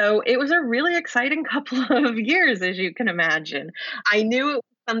themselves? So it was a really exciting couple of years, as you can imagine. I knew it was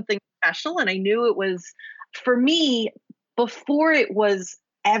something special and I knew it was, for me, before it was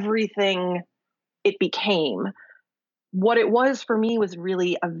everything it became, what it was for me was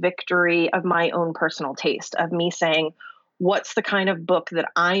really a victory of my own personal taste, of me saying, what's the kind of book that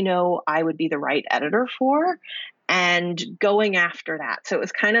I know I would be the right editor for? And going after that. So it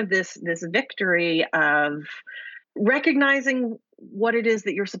was kind of this victory of recognizing what it is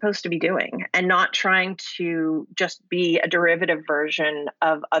that you're supposed to be doing and not trying to just be a derivative version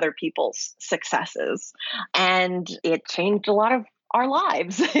of other people's successes. And it changed a lot of our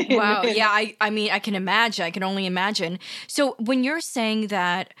lives. Wow. Yeah. I mean, I can imagine. I can only imagine. So when you're saying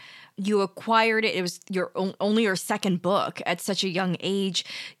that you acquired it, it was only your second book at such a young age.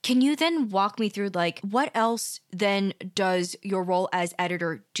 Can you then walk me through, like, what else then does your role as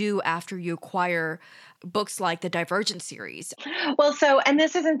editor do after you acquire books like the Divergent series? Well, and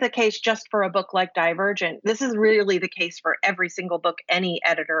this isn't the case just for a book like Divergent. This is really the case for every single book any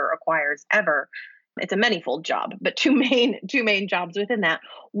editor acquires ever. It's a manifold job, but two main jobs within that.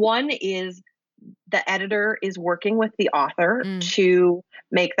 One is the editor is working with the author to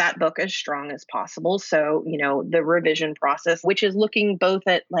make that book as strong as possible. So, the revision process, which is looking both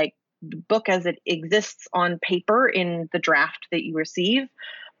at like the book as it exists on paper in the draft that you receive,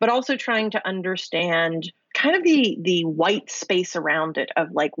 but also trying to understand kind of the white space around it of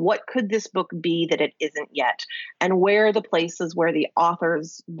like, what could this book be that it isn't yet? And where are the places where the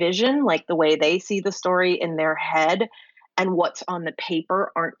author's vision, like the way they see the story in their head, and what's on the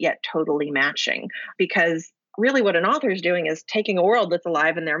paper aren't yet totally matching. Because really what an author is doing is taking a world that's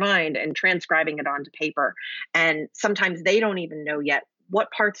alive in their mind and transcribing it onto paper. And sometimes they don't even know yet what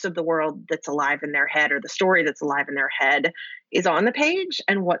parts of the world that's alive in their head or the story that's alive in their head is on the page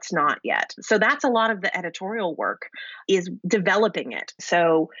and what's not yet. So that's a lot of the editorial work, is developing it.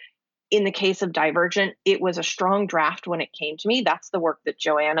 So in the case of Divergent, it was a strong draft when it came to me. That's the work that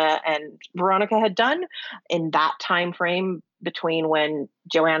Joanna and Veronica had done in that time frame between when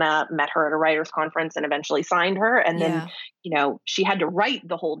Joanna met her at a writer's conference and eventually signed her. And then, Yeah. she had to write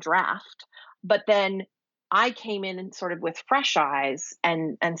the whole draft. But then I came in and sort of with fresh eyes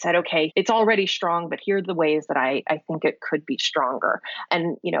and said, okay, it's already strong, but here are the ways that I think it could be stronger.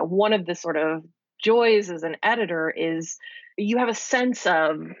 And, one of the sort of joys as an editor is you have a sense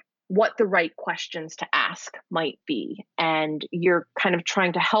of what the right questions to ask might be. And you're kind of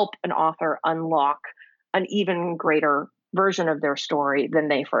trying to help an author unlock an even greater version of their story than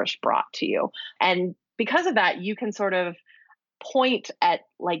they first brought to you. And because of that, you can sort of point at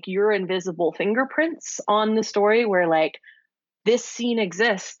like your invisible fingerprints on the story where like this scene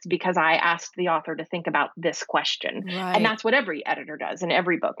exists because I asked the author to think about this question. Right. And that's what every editor does in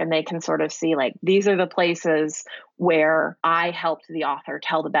every book. And they can sort of see like, these are the places where I helped the author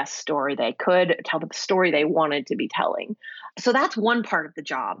tell the best story they could, tell the story they wanted to be telling. So that's one part of the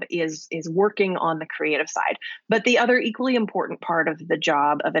job is working on the creative side. But the other equally important part of the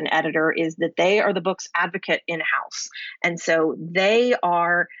job of an editor is that they are the book's advocate in-house. And so they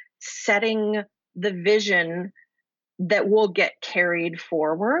are setting the vision that will get carried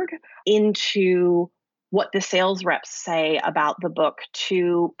forward into what the sales reps say about the book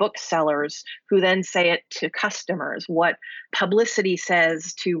to booksellers, who then say it to customers, what publicity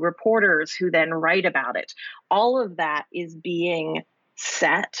says to reporters who then write about it. All of that is being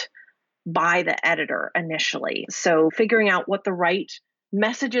set by the editor initially. So figuring out what the right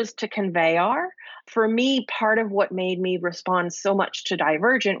messages to convey are. For me, part of what made me respond so much to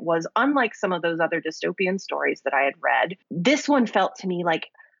Divergent was, unlike some of those other dystopian stories that I had read, this one felt to me like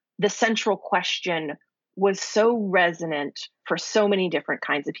the central question was so resonant for so many different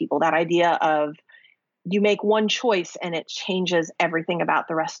kinds of people. That idea of you make one choice and it changes everything about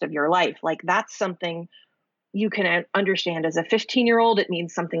the rest of your life. Like that's something you can understand as a 15-year-old. It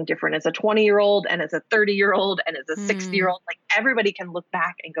means something different as a 20-year-old and as a 30-year-old and as a 60-year-old. Like everybody can look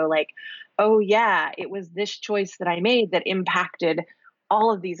back and go like, oh yeah, it was this choice that I made that impacted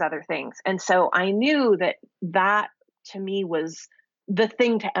all of these other things. And so I knew that to me was the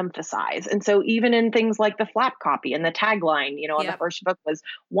thing to emphasize. And so even in things like the flap copy and the tagline, on the first book was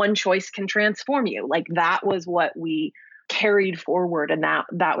one choice can transform you. Like that was what we carried forward. And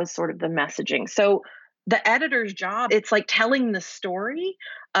that was sort of the messaging. So the editor's job, it's like telling the story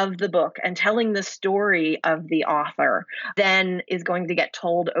of the book and telling the story of the author then is going to get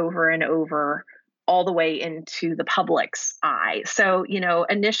told over and over all the way into the public's eye. So,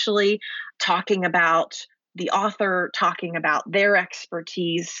 initially talking about the author, talking about their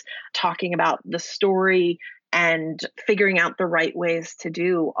expertise, talking about the story, and figuring out the right ways to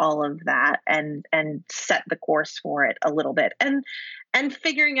do all of that and set the course for it a little bit. And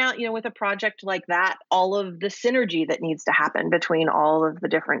figuring out, with a project like that, all of the synergy that needs to happen between all of the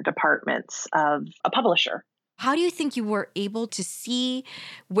different departments of a publisher. How do you think you were able to see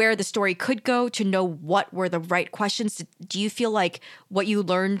where the story could go, to know what were the right questions? Do you feel like what you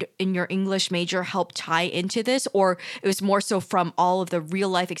learned in your English major helped tie into this, or it was more so from all of the real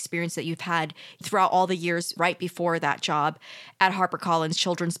life experience that you've had throughout all the years right before that job at HarperCollins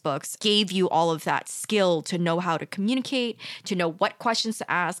Children's Books gave you all of that skill to know how to communicate, to know what questions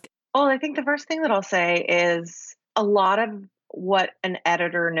to ask? Well, I think the first thing that I'll say is a lot of what an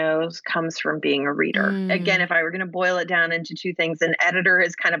editor knows comes from being a reader. Again, if I were going to boil it down into two things, an editor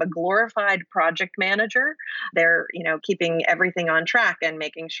is kind of a glorified project manager. They're, keeping everything on track and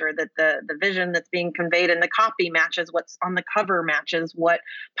making sure that the vision that's being conveyed in the copy matches what's on the cover, matches what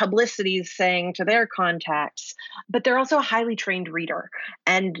publicity is saying to their contacts. But they're also a highly trained reader.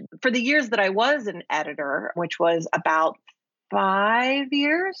 And for the years that I was an editor, which was about 5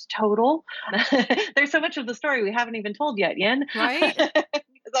 years total. There's so much of the story we haven't even told yet, Yin. Right?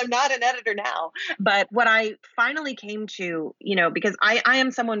 Because I'm not an editor now. But what I finally came to, because I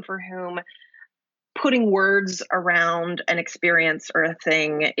am someone for whom putting words around an experience or a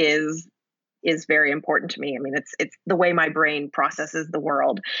thing is very important to me. I mean, it's the way my brain processes the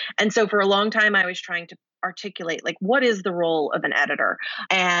world. And so for a long time, I was trying to articulate, like, what is the role of an editor?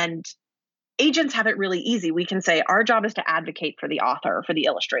 And agents have it really easy. We can say our job is to advocate for the author, for the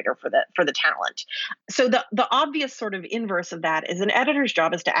illustrator, for the talent. So the obvious sort of inverse of that is an editor's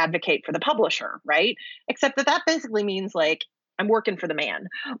job is to advocate for the publisher, right? Except that basically means like I'm working for the man,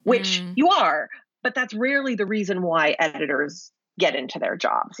 which you are, but that's rarely the reason why editors get into their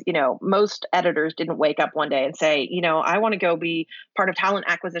jobs. Most editors didn't wake up one day and say, I want to go be part of talent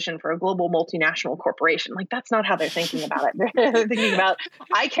acquisition for a global multinational corporation. Like, that's not how they're thinking about it. They're thinking about,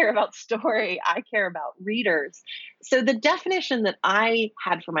 I care about story. I care about readers. So the definition that I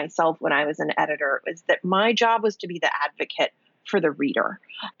had for myself when I was an editor was that my job was to be the advocate for the reader.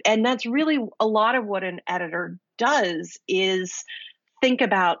 And that's really a lot of what an editor does is think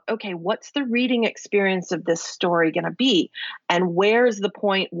about, okay, what's the reading experience of this story going to be? And where's the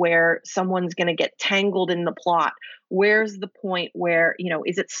point where someone's going to get tangled in the plot? Where's the point where,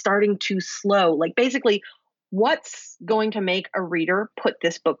 is it starting too slow? Like basically, what's going to make a reader put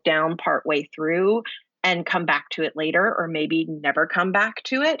this book down partway through and come back to it later, or maybe never come back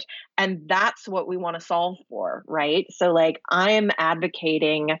to it? And that's what we want to solve for, right? So like I'm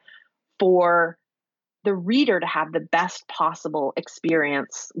advocating for the reader to have the best possible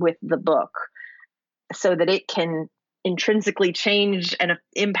experience with the book so that it can intrinsically change and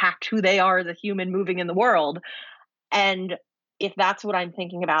impact who they are as a human moving in the world. And if that's what I'm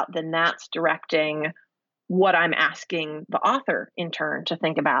thinking about, then that's directing what I'm asking the author in turn to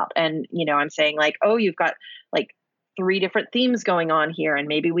think about. And, I'm saying like, oh, you've got like 3 different themes going on here, and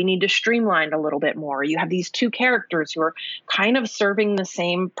maybe we need to streamline a little bit more. You have these 2 characters who are kind of serving the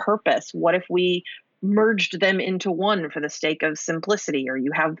same purpose. What if we merged them into one for the sake of simplicity? Or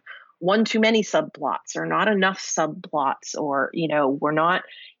you have one too many subplots or not enough subplots, or, we're not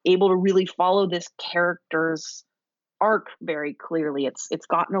able to really follow this character's arc very clearly. It's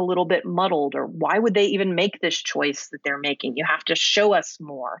gotten a little bit muddled, or why would they even make this choice that they're making? You have to show us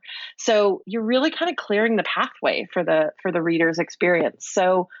more. So you're really kind of clearing the pathway for the reader's experience.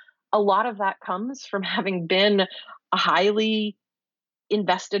 So a lot of that comes from having been a highly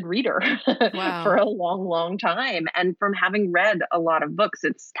invested reader Wow. for a long, long time, and from having read a lot of books.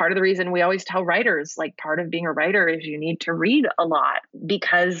 It's part of the reason we always tell writers, like, part of being a writer is you need to read a lot,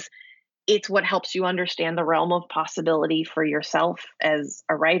 because it's what helps you understand the realm of possibility for yourself as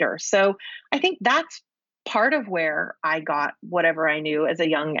a writer. So I think that's part of where I got whatever I knew as a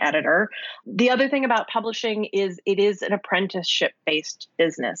young editor. The other thing about publishing is it is an apprenticeship-based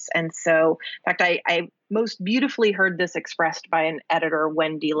business. And so, in fact, I most beautifully heard this expressed by an editor,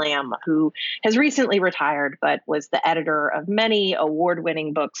 Wendy Lamb, who has recently retired, but was the editor of many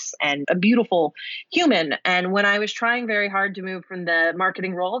award-winning books and a beautiful human. And when I was trying very hard to move from the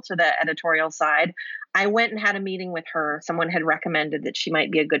marketing role to the editorial side, I went and had a meeting with her. Someone had recommended that she might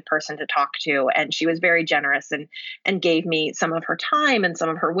be a good person to talk to. And she was very generous and gave me some of her time and some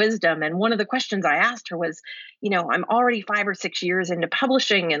of her wisdom. And one of the questions I asked her was, I'm already 5 or 6 years into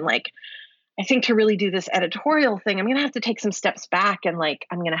publishing, and like, I think to really do this editorial thing, I'm going to have to take some steps back, and like,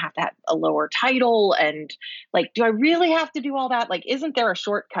 I'm going to have a lower title. And like, do I really have to do all that? Like, isn't there a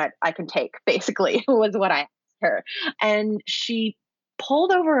shortcut I can take, basically, was what I asked her. And she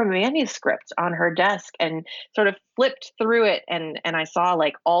pulled over a manuscript on her desk and sort of flipped through it. And I saw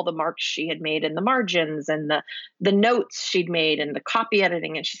like all the marks she had made in the margins and the notes she'd made and the copy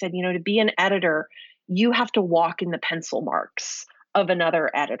editing. And she said, to be an editor, you have to walk in the pencil marks of another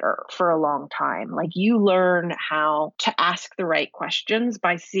editor for a long time. Like, you learn how to ask the right questions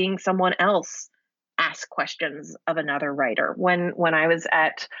by seeing someone else ask questions of another writer. When I was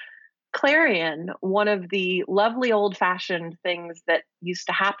at Clarion, one of the lovely old-fashioned things that used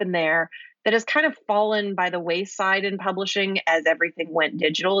to happen there that has kind of fallen by the wayside in publishing as everything went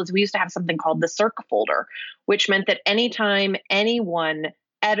digital is we used to have something called the Circ folder, which meant that anytime anyone,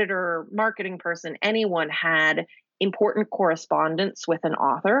 editor, marketing person, anyone had important correspondence with an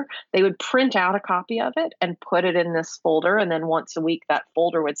author, they would print out a copy of it and put it in this folder. And then once a week, that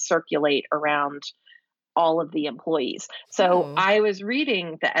folder would circulate around all of the employees. So I was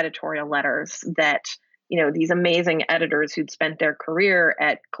reading the editorial letters that, these amazing editors who'd spent their career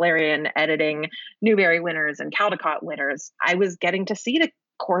at Clarion editing Newbery winners and Caldecott winners. I was getting to see the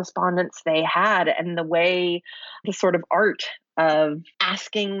correspondence they had and the sort of art of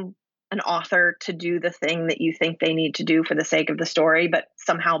asking an author to do the thing that you think they need to do for the sake of the story, but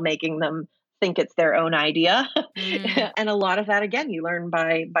somehow making them think it's their own idea. And a lot of that, again, you learn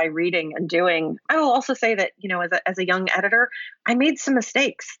by reading and doing. I will also say that, as a young editor, I made some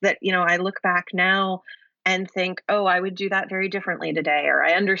mistakes that, I look back now and think, oh, I would do that very differently today. Or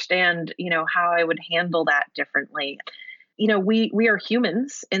I understand, how I would handle that differently. We are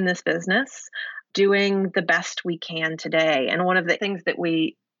humans in this business doing the best we can today. And one of the things that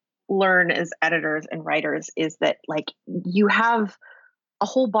we learn as editors and writers is that, like, you have a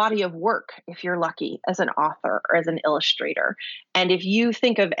whole body of work if you're lucky as an author or as an illustrator. And if you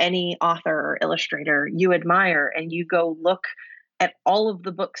think of any author or illustrator you admire and you go look at all of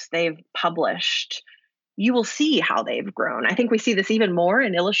the books they've published, you will see how they've grown. I think we see this even more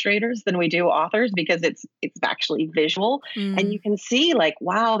in illustrators than we do authors because it's actually visual. And you can see like,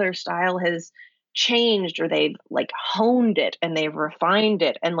 wow, their style has changed, or they've like honed it and they've refined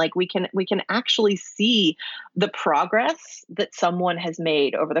it. And like we can actually see the progress that someone has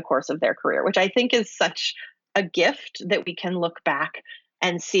made over the course of their career, which I think is such a gift that we can look back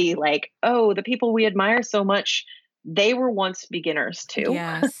and see like, oh, the people we admire so much, they were once beginners too.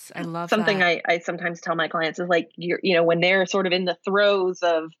 Yes, I love Something that. I sometimes tell my clients is like, when they're sort of in the throes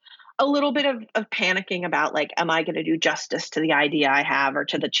of a little bit of panicking about like, am I going to do justice to the idea I have or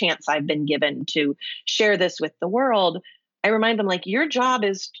to the chance I've been given to share this with the world? I remind them like, your job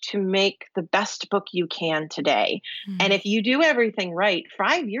is to make the best book you can today. And Mhm. if you do everything right,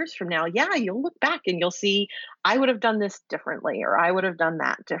 5 years from now, yeah, you'll look back and you'll see, I would have done this differently or I would have done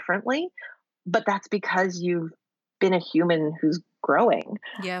that differently. But that's because you've been a human who's growing.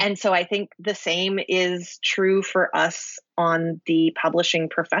 Yeah. And so I think the same is true for us on the publishing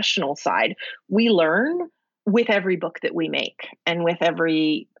professional side. We learn with every book that we make and with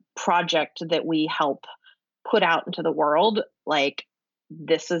every project that we help put out into the world. Like,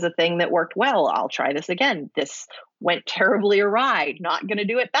 this is a thing that worked well. I'll try this again. This went terribly awry. Not going to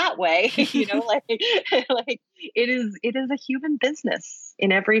do it that way. Like, like it is a human business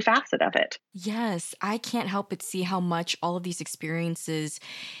in every facet of it. Yes, I can't help but see how much all of these experiences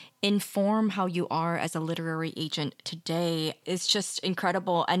inform how you are as a literary agent today. It's just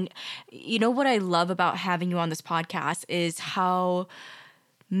incredible. And you know what I love about having you on this podcast is how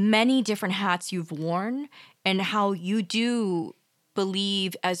many different hats you've worn and how you do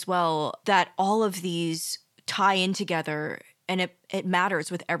believe as well that all of these tie in together and it matters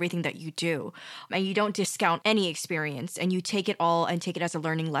with everything that you do. And you don't discount any experience and you take it all and take it as a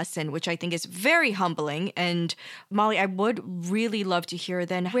learning lesson, which I think is very humbling. And Molly, I would really love to hear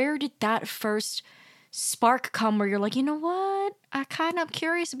then, where did that first spark come where you're like, you know what? I kind of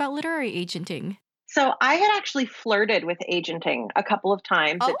curious about literary agenting. So I had actually flirted with agenting a couple of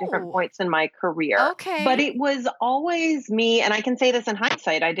times at different Oh, points in my career, but okay. it was always me, and I can say this in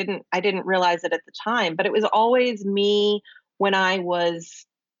hindsight, I didn't realize it at the time, but it was always me when I was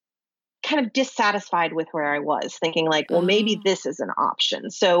kind of dissatisfied with where I was, thinking like, well, maybe Oh, this is an option.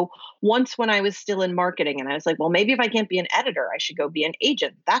 So once when I was still in marketing and I was like, well, maybe if I can't be an editor, I should go be an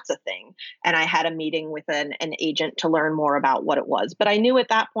agent. That's a thing. And I had a meeting with an agent to learn more about what it was. But I knew at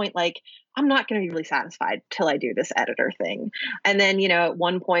that point, like, I'm not going to be really satisfied till I do this editor thing. And then, at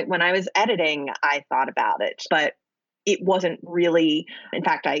one point when I was editing, I thought about it, but it wasn't really, in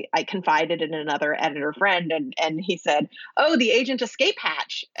fact, I confided in another editor friend and he said, oh, the agent escape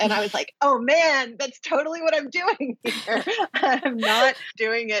hatch. And I was like, oh man, that's totally what I'm doing here. I'm not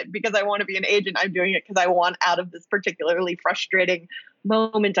doing it because I want to be an agent. I'm doing it because I want out of this particularly frustrating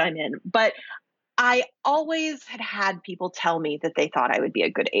moment I'm in. But I always had people tell me that they thought I would be a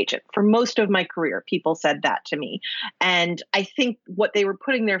good agent. For most of my career, people said that to me. And I think what they were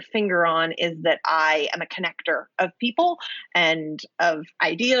putting their finger on is that I am a connector of people and of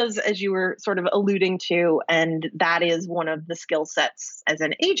ideas, as you were sort of alluding to. And that is one of the skill sets as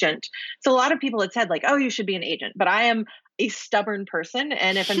an agent. So a lot of people had said, like, oh, you should be an agent. But I am a stubborn person.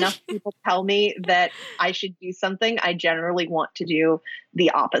 And if enough people tell me that I should do something, I generally want to do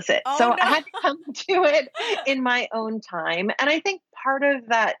the opposite. oh So I no. had to come to it in my own time. And I think part of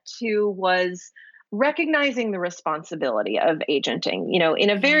that too was recognizing the responsibility of agenting, in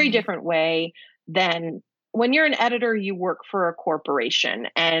a very Mm, different way than when you're an editor, you work for a corporation.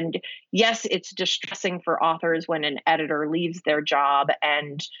 And yes, it's distressing for authors when an editor leaves their job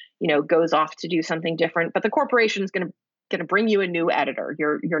and, goes off to do something different, but the corporation is going to bring you a new editor.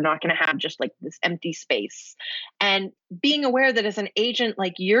 You're not going to have just like this empty space. And being aware that as an agent,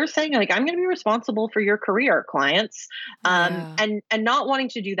 like you're saying, like, I'm going to be responsible for your career, clients, yeah. and not wanting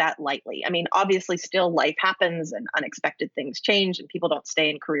to do that lightly. I mean, obviously, still life happens and unexpected things change, and people don't stay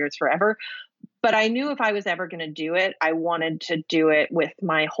in careers forever. But I knew if I was ever going to do it, I wanted to do it with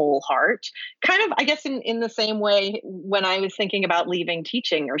my whole heart. Kind of, I guess, in the same way when I was thinking about leaving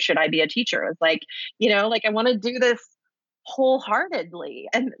teaching or should I be a teacher, it's like, like I want to do this wholeheartedly.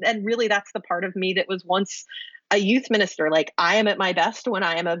 And really that's the part of me that was once a youth minister. Like, I am at my best when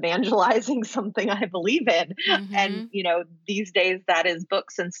I am evangelizing something I believe in. And Mm-hmm. these days that is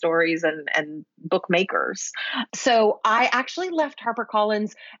books and stories and bookmakers. So I actually left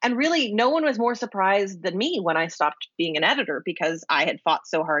HarperCollins, and really no one was more surprised than me when I stopped being an editor because I had fought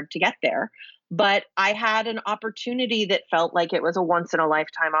so hard to get there. But I had an opportunity that felt like it was a once in a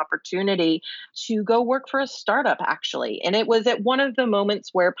lifetime opportunity to go work for a startup, actually. And it was at one of the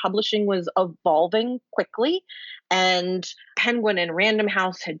moments where publishing was evolving quickly. And Penguin and Random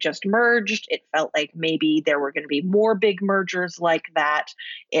House had just merged. It felt like maybe there were going to be more big mergers like that.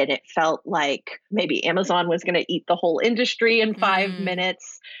 And it felt like maybe Amazon was going to eat the whole industry in 5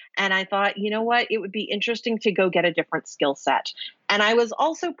 minutes. And I thought, you know what? It would be interesting to go get a different skill set. And I was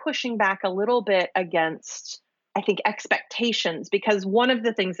also pushing back a little bit against I think, expectations, because one of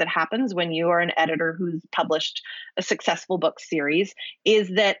the things that happens when you are an editor who's published a successful book series is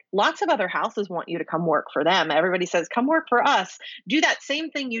that lots of other houses want you to come work for them. Everybody says, come work for us. Do that same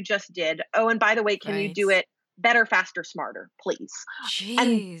thing you just did. Oh, and by the way, can you do it better, faster, smarter, please? And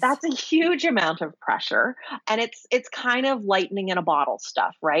Jeez. that's a huge amount of pressure. And it's kind of lightning in a bottle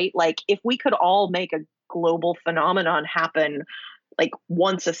stuff, right? Like if we could all make a global phenomenon happen like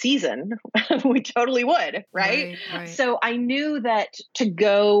once a season, we totally would, right? Right. So I knew that to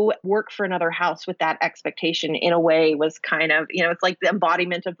go work for another house with that expectation in a way was kind of, it's like the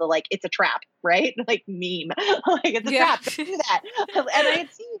embodiment of the like, it's a trap, right? Like meme, like it's a trap, don't do that. And I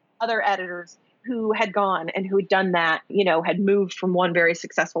had seen other editors who had gone and who had done that, had moved from one very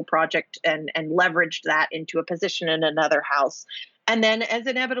successful project and leveraged that into a position in another house. And then, as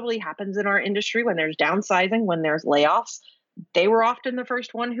inevitably happens in our industry, when there's downsizing, when there's layoffs, they were often the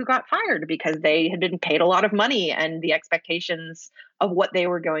first one who got fired because they had been paid a lot of money and the expectations of what they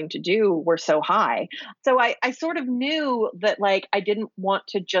were going to do were so high. So I sort of knew that like I didn't want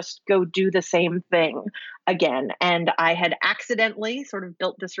to just go do the same thing again. And I had accidentally sort of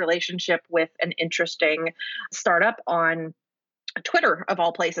built this relationship with an interesting startup on Twitter, of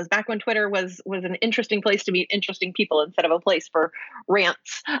all places, back when Twitter was an interesting place to meet interesting people instead of a place for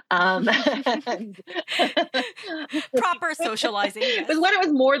rants. And proper socializing. Yes. It was when it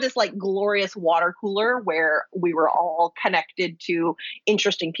was more this like glorious water cooler where we were all connected to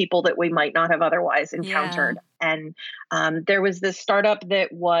interesting people that we might not have otherwise encountered. Yeah. And there was this startup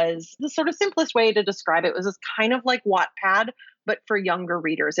that was the sort of simplest way to describe it was this kind of like Wattpad, but for younger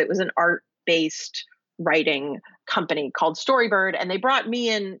readers. It was an art-based writing company called Storybird. And they brought me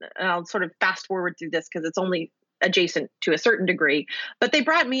in, and I'll sort of fast forward through this because it's only adjacent to a certain degree, but they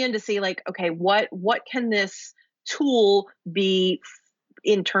brought me in to see like, okay, what can this tool be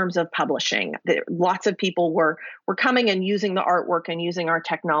in terms of publishing? Lots of people were coming and using the artwork and using our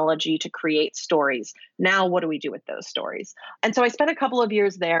technology to create stories. Now, what do we do with those stories? And so I spent a couple of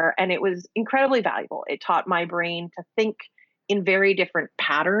years there, and it was incredibly valuable. It taught my brain to think in very different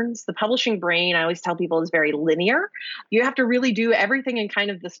patterns. The publishing brain, I always tell people, is very linear. You have to really do everything in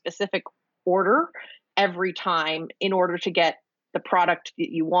kind of the specific order every time in order to get the product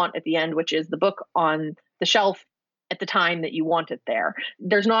that you want at the end, which is the book on the shelf at the time that you want it there.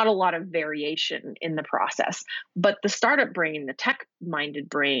 There's not a lot of variation in the process. But the startup brain, the tech-minded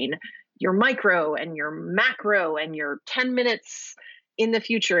brain, your micro and your macro and your 10 minutes in the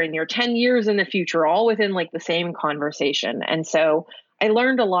future and your 10 years in the future, all within like the same conversation. And so I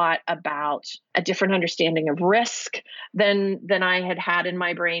learned a lot about a different understanding of risk than I had in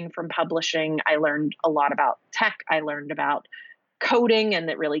my brain from publishing. I learned a lot about tech. I learned about coding, and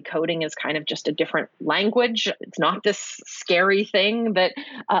that really coding is kind of just a different language. It's not this scary thing that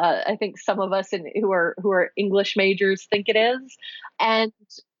I think some of us who are English majors think it is. And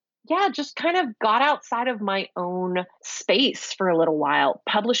yeah, just kind of got outside of my own space for a little while.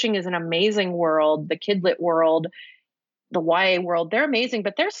 Publishing is an amazing world. The Kidlit world, the YA world, they're amazing,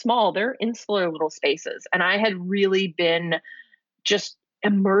 but they're small. They're insular little spaces. And I had really been just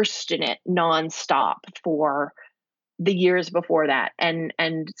immersed in it nonstop for the years before that. And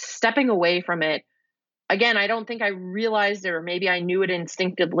stepping away from it, again, I don't think I realized it, or maybe I knew it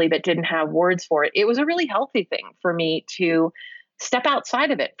instinctively but didn't have words for it. It was a really healthy thing for me to step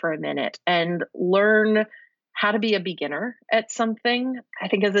outside of it for a minute and learn how to be a beginner at something. I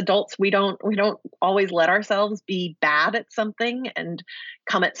think as adults, we don't always let ourselves be bad at something and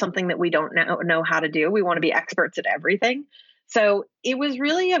come at something that we don't know how to do. We want to be experts at everything. So it was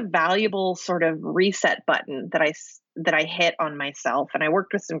really a valuable sort of reset button that I hit on myself, and I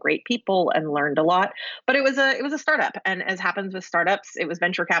worked with some great people and learned a lot. But it was a startup, and as happens with startups, it was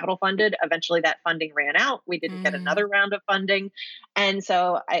venture capital funded. Eventually, that funding ran out. We didn't get another round of funding, and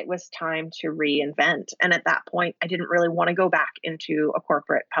so it was time to reinvent. And at that point, I didn't really want to go back into a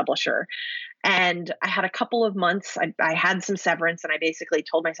corporate publisher. And I had a couple of months. I had some severance, and I basically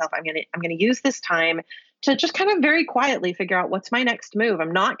told myself, I'm gonna use this time to just kind of very quietly figure out what's my next move.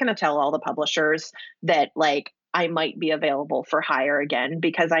 I'm not going to tell all the publishers that like I might be available for hire again,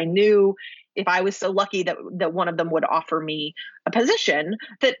 because I knew if I was so lucky that one of them would offer me a position,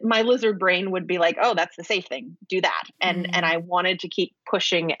 that my lizard brain would be like, oh, that's the safe thing, do that. And I wanted to keep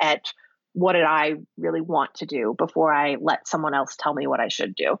pushing at what did I really want to do before I let someone else tell me what I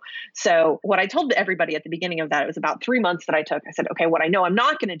should do. So what I told everybody at the beginning of that, it was about 3 months that I took. I said, okay, what I know I'm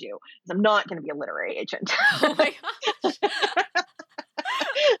not going to do is I'm not going to be a literary agent. Oh my gosh.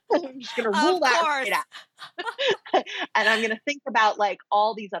 I'm just going to rule that right out. And I'm going to think about like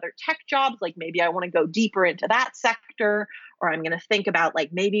all these other tech jobs. Like maybe I want to go deeper into that sector, or I'm going to think about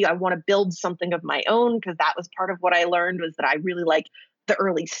like maybe I want to build something of my own, because that was part of what I learned, was that I really like the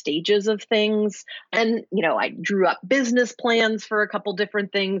early stages of things. And, I drew up business plans for a couple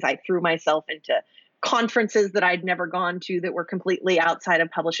different things. I threw myself into conferences that I'd never gone to that were completely outside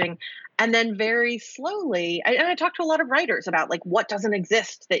of publishing. And then very slowly, I talked to a lot of writers about like what doesn't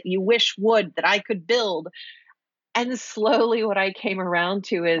exist that you wish would, that I could build. And slowly what I came around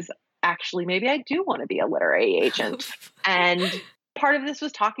to is actually maybe I do want to be a literary agent. And part of this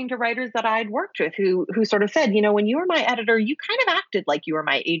was talking to writers that I'd worked with who sort of said, when you were my editor, you kind of acted like you were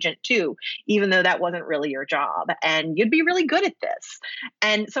my agent too, even though that wasn't really your job. And you'd be really good at this.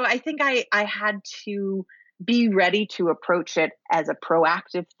 And so I think I had to be ready to approach it as a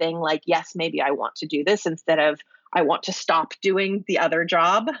proactive thing. Like, yes, maybe I want to do this, instead of I want to stop doing the other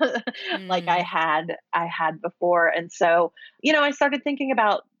job like I had before. And so, I started thinking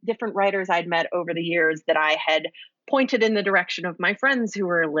about different writers I'd met over the years that I had pointed in the direction of my friends who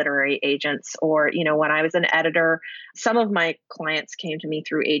were literary agents. Or, when I was an editor, some of my clients came to me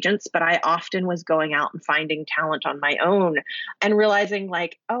through agents, but I often was going out and finding talent on my own and realizing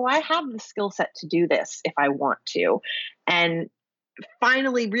like, oh, I have the skill set to do this if I want to. And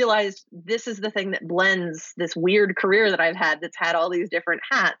finally realized this is the thing that blends this weird career that I've had that's had all these different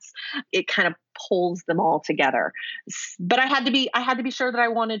hats. It kind of pulls them all together. But I had to be sure that I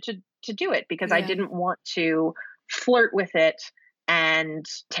wanted to do it, because I didn't want to flirt with it and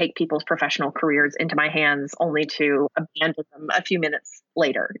take people's professional careers into my hands only to abandon them a few minutes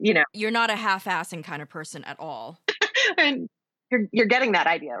later, You're not a half-assing kind of person at all. And you're getting that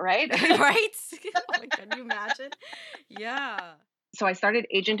idea, right? Right? Oh my God, can you imagine? Yeah. So I started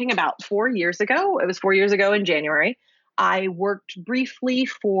agenting about 4 years ago. It was 4 years ago in January. I worked briefly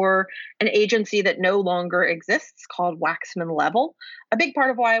for an agency that no longer exists called Waxman Level. A big part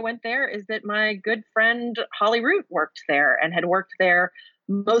of why I went there is that my good friend Holly Root worked there and had worked there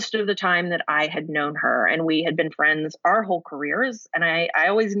most of the time that I had known her. And we had been friends our whole careers. And I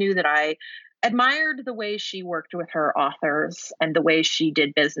always knew that I admired the way she worked with her authors and the way she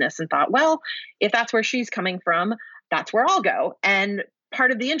did business, and thought, well, if that's where she's coming from, that's where I'll go. And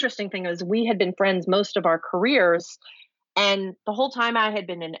part of the interesting thing is we had been friends most of our careers. And the whole time I had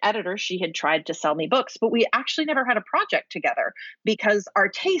been an editor, she had tried to sell me books, but we actually never had a project together because our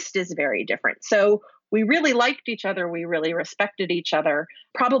taste is very different. So we really liked each other. We really respected each other,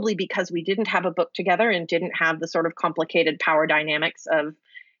 probably because we didn't have a book together and didn't have the sort of complicated power dynamics of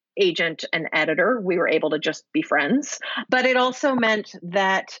agent and editor. We were able to just be friends. But it also meant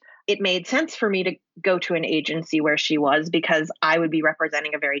that it made sense for me to go to an agency where she was, because I would be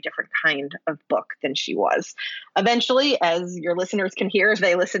representing a very different kind of book than she was. Eventually, as your listeners can hear if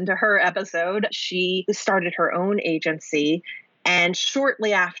they listen to her episode, she started her own agency. And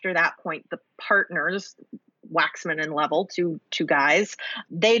shortly after that point, the partners, Waxman and Level, two guys,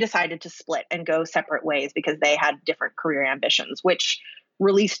 they decided to split and go separate ways because they had different career ambitions, which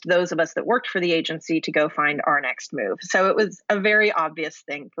released those of us that worked for the agency to go find our next move. So it was a very obvious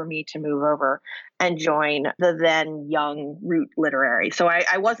thing for me to move over and join the then young Root Literary. So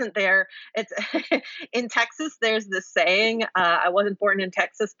I wasn't there. It's in Texas, there's this saying, I wasn't born in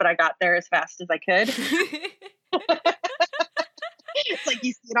Texas, but I got there as fast as I could. It's like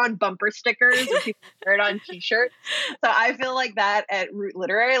you see it on bumper stickers or people wear it on t-shirts. So I feel like that at Root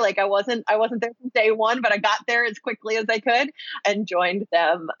Literary. Like I wasn't there from day one, but I got there as quickly as I could and joined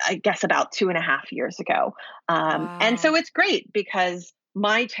them, I guess, about 2.5 years ago. Wow. And so it's great because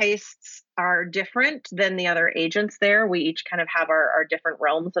my tastes are different than the other agents there. We each kind of have our different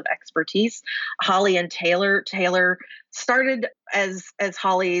realms of expertise. Holly and Taylor started as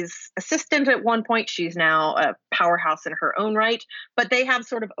Holly's assistant at one point. She's now a powerhouse in her own right, but they have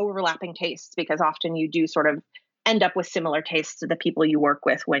sort of overlapping tastes because often you do sort of end up with similar tastes to the people you work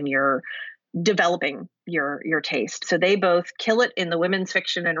with when you're developing your taste. So they both kill it in the women's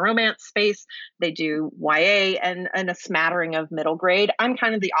fiction and romance space. They do YA and a smattering of middle grade. I'm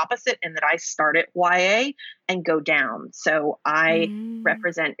kind of the opposite in that I start at YA and go down. So I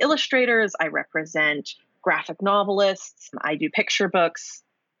represent illustrators, I represent graphic novelists, I do picture books,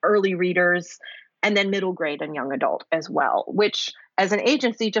 early readers, and then middle grade and young adult as well, which as an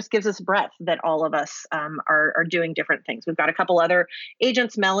agency just gives us breadth that all of us are doing different things. We've got a couple other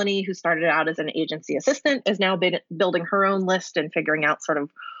agents. Melanie, who started out as an agency assistant, has now been building her own list and figuring out sort of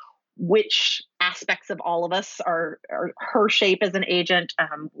which aspects of all of us are her shape as an agent.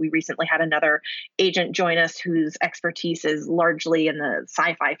 We recently had another agent join us whose expertise is largely in the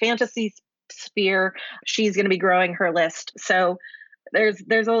sci-fi fantasy sphere. She's going to be growing her list. So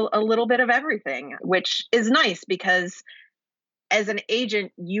there's a little bit of everything, which is nice because as an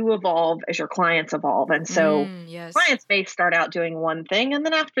agent, you evolve as your clients evolve. And so Yes. clients may start out doing one thing. And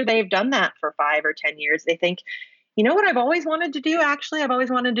then after they've done that for 5 or 10 years, they think, you know what I've always wanted to do? Actually, I've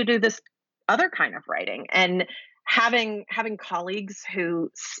always wanted to do this other kind of writing. And having colleagues who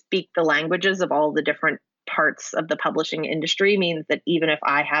speak the languages of all the different parts of the publishing industry means that even if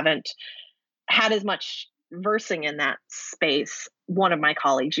I haven't had as much versing in that space, one of my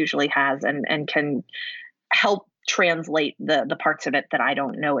colleagues usually has and can help translate the parts of it that I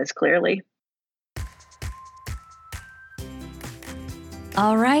don't know as clearly.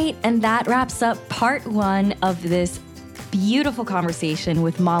 All right, and that wraps up part 1 of this beautiful conversation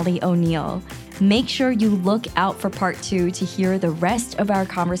with Molly O'Neill. Make sure you look out for part 2 to hear the rest of our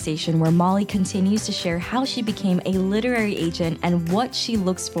conversation, where Molly continues to share how she became a literary agent and what she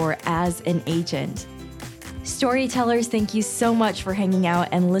looks for as an agent. Storytellers, thank you so much for hanging out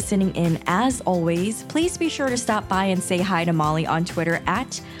and listening in. As always, please be sure to stop by and say hi to Molly on Twitter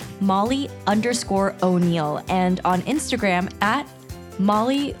at Molly_O'Neill and on Instagram at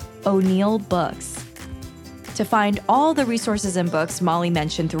Molly O'Neill Books. To find all the resources and books Molly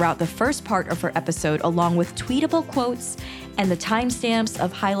mentioned throughout the first part of her episode, along with tweetable quotes and the timestamps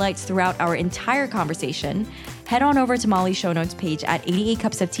of highlights throughout our entire conversation, head on over to Molly's show notes page at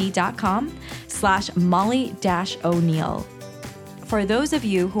 88cupsoftea.com/Molly-O'Neill. For those of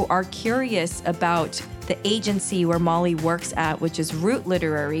you who are curious about the agency where Molly works at, which is Root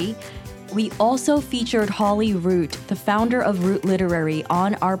Literary, we also featured Holly Root, the founder of Root Literary,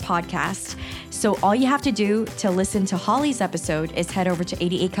 on our podcast. So all you have to do to listen to Holly's episode is head over to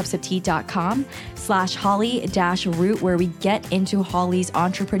 88cupsoftea.com/Holly-Root, where we get into Holly's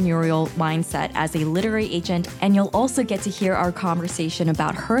entrepreneurial mindset as a literary agent. And you'll also get to hear our conversation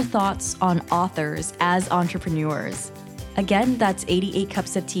about her thoughts on authors as entrepreneurs. Again, that's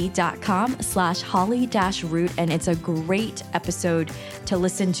 88cupsoftea.com/Holly-Root, and it's a great episode to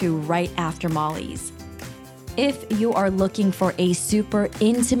listen to right after Molly's. If you are looking for a super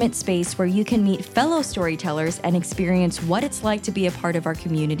intimate space where you can meet fellow storytellers and experience what it's like to be a part of our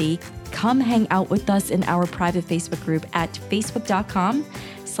community, come hang out with us in our private Facebook group at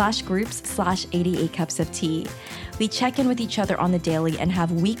facebook.com/groups/88cupsoftea. We check in with each other on the daily and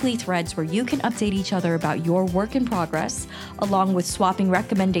have weekly threads where you can update each other about your work in progress, along with swapping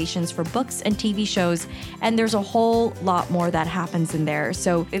recommendations for books and TV shows. And there's a whole lot more that happens in there.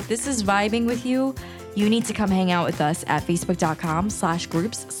 So if this is vibing with you, you need to come hang out with us at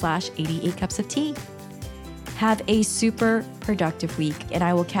facebook.com/groups/88cupsoftea. Have a super productive week, and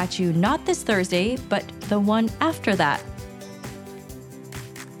I will catch you not this Thursday, but the one after that.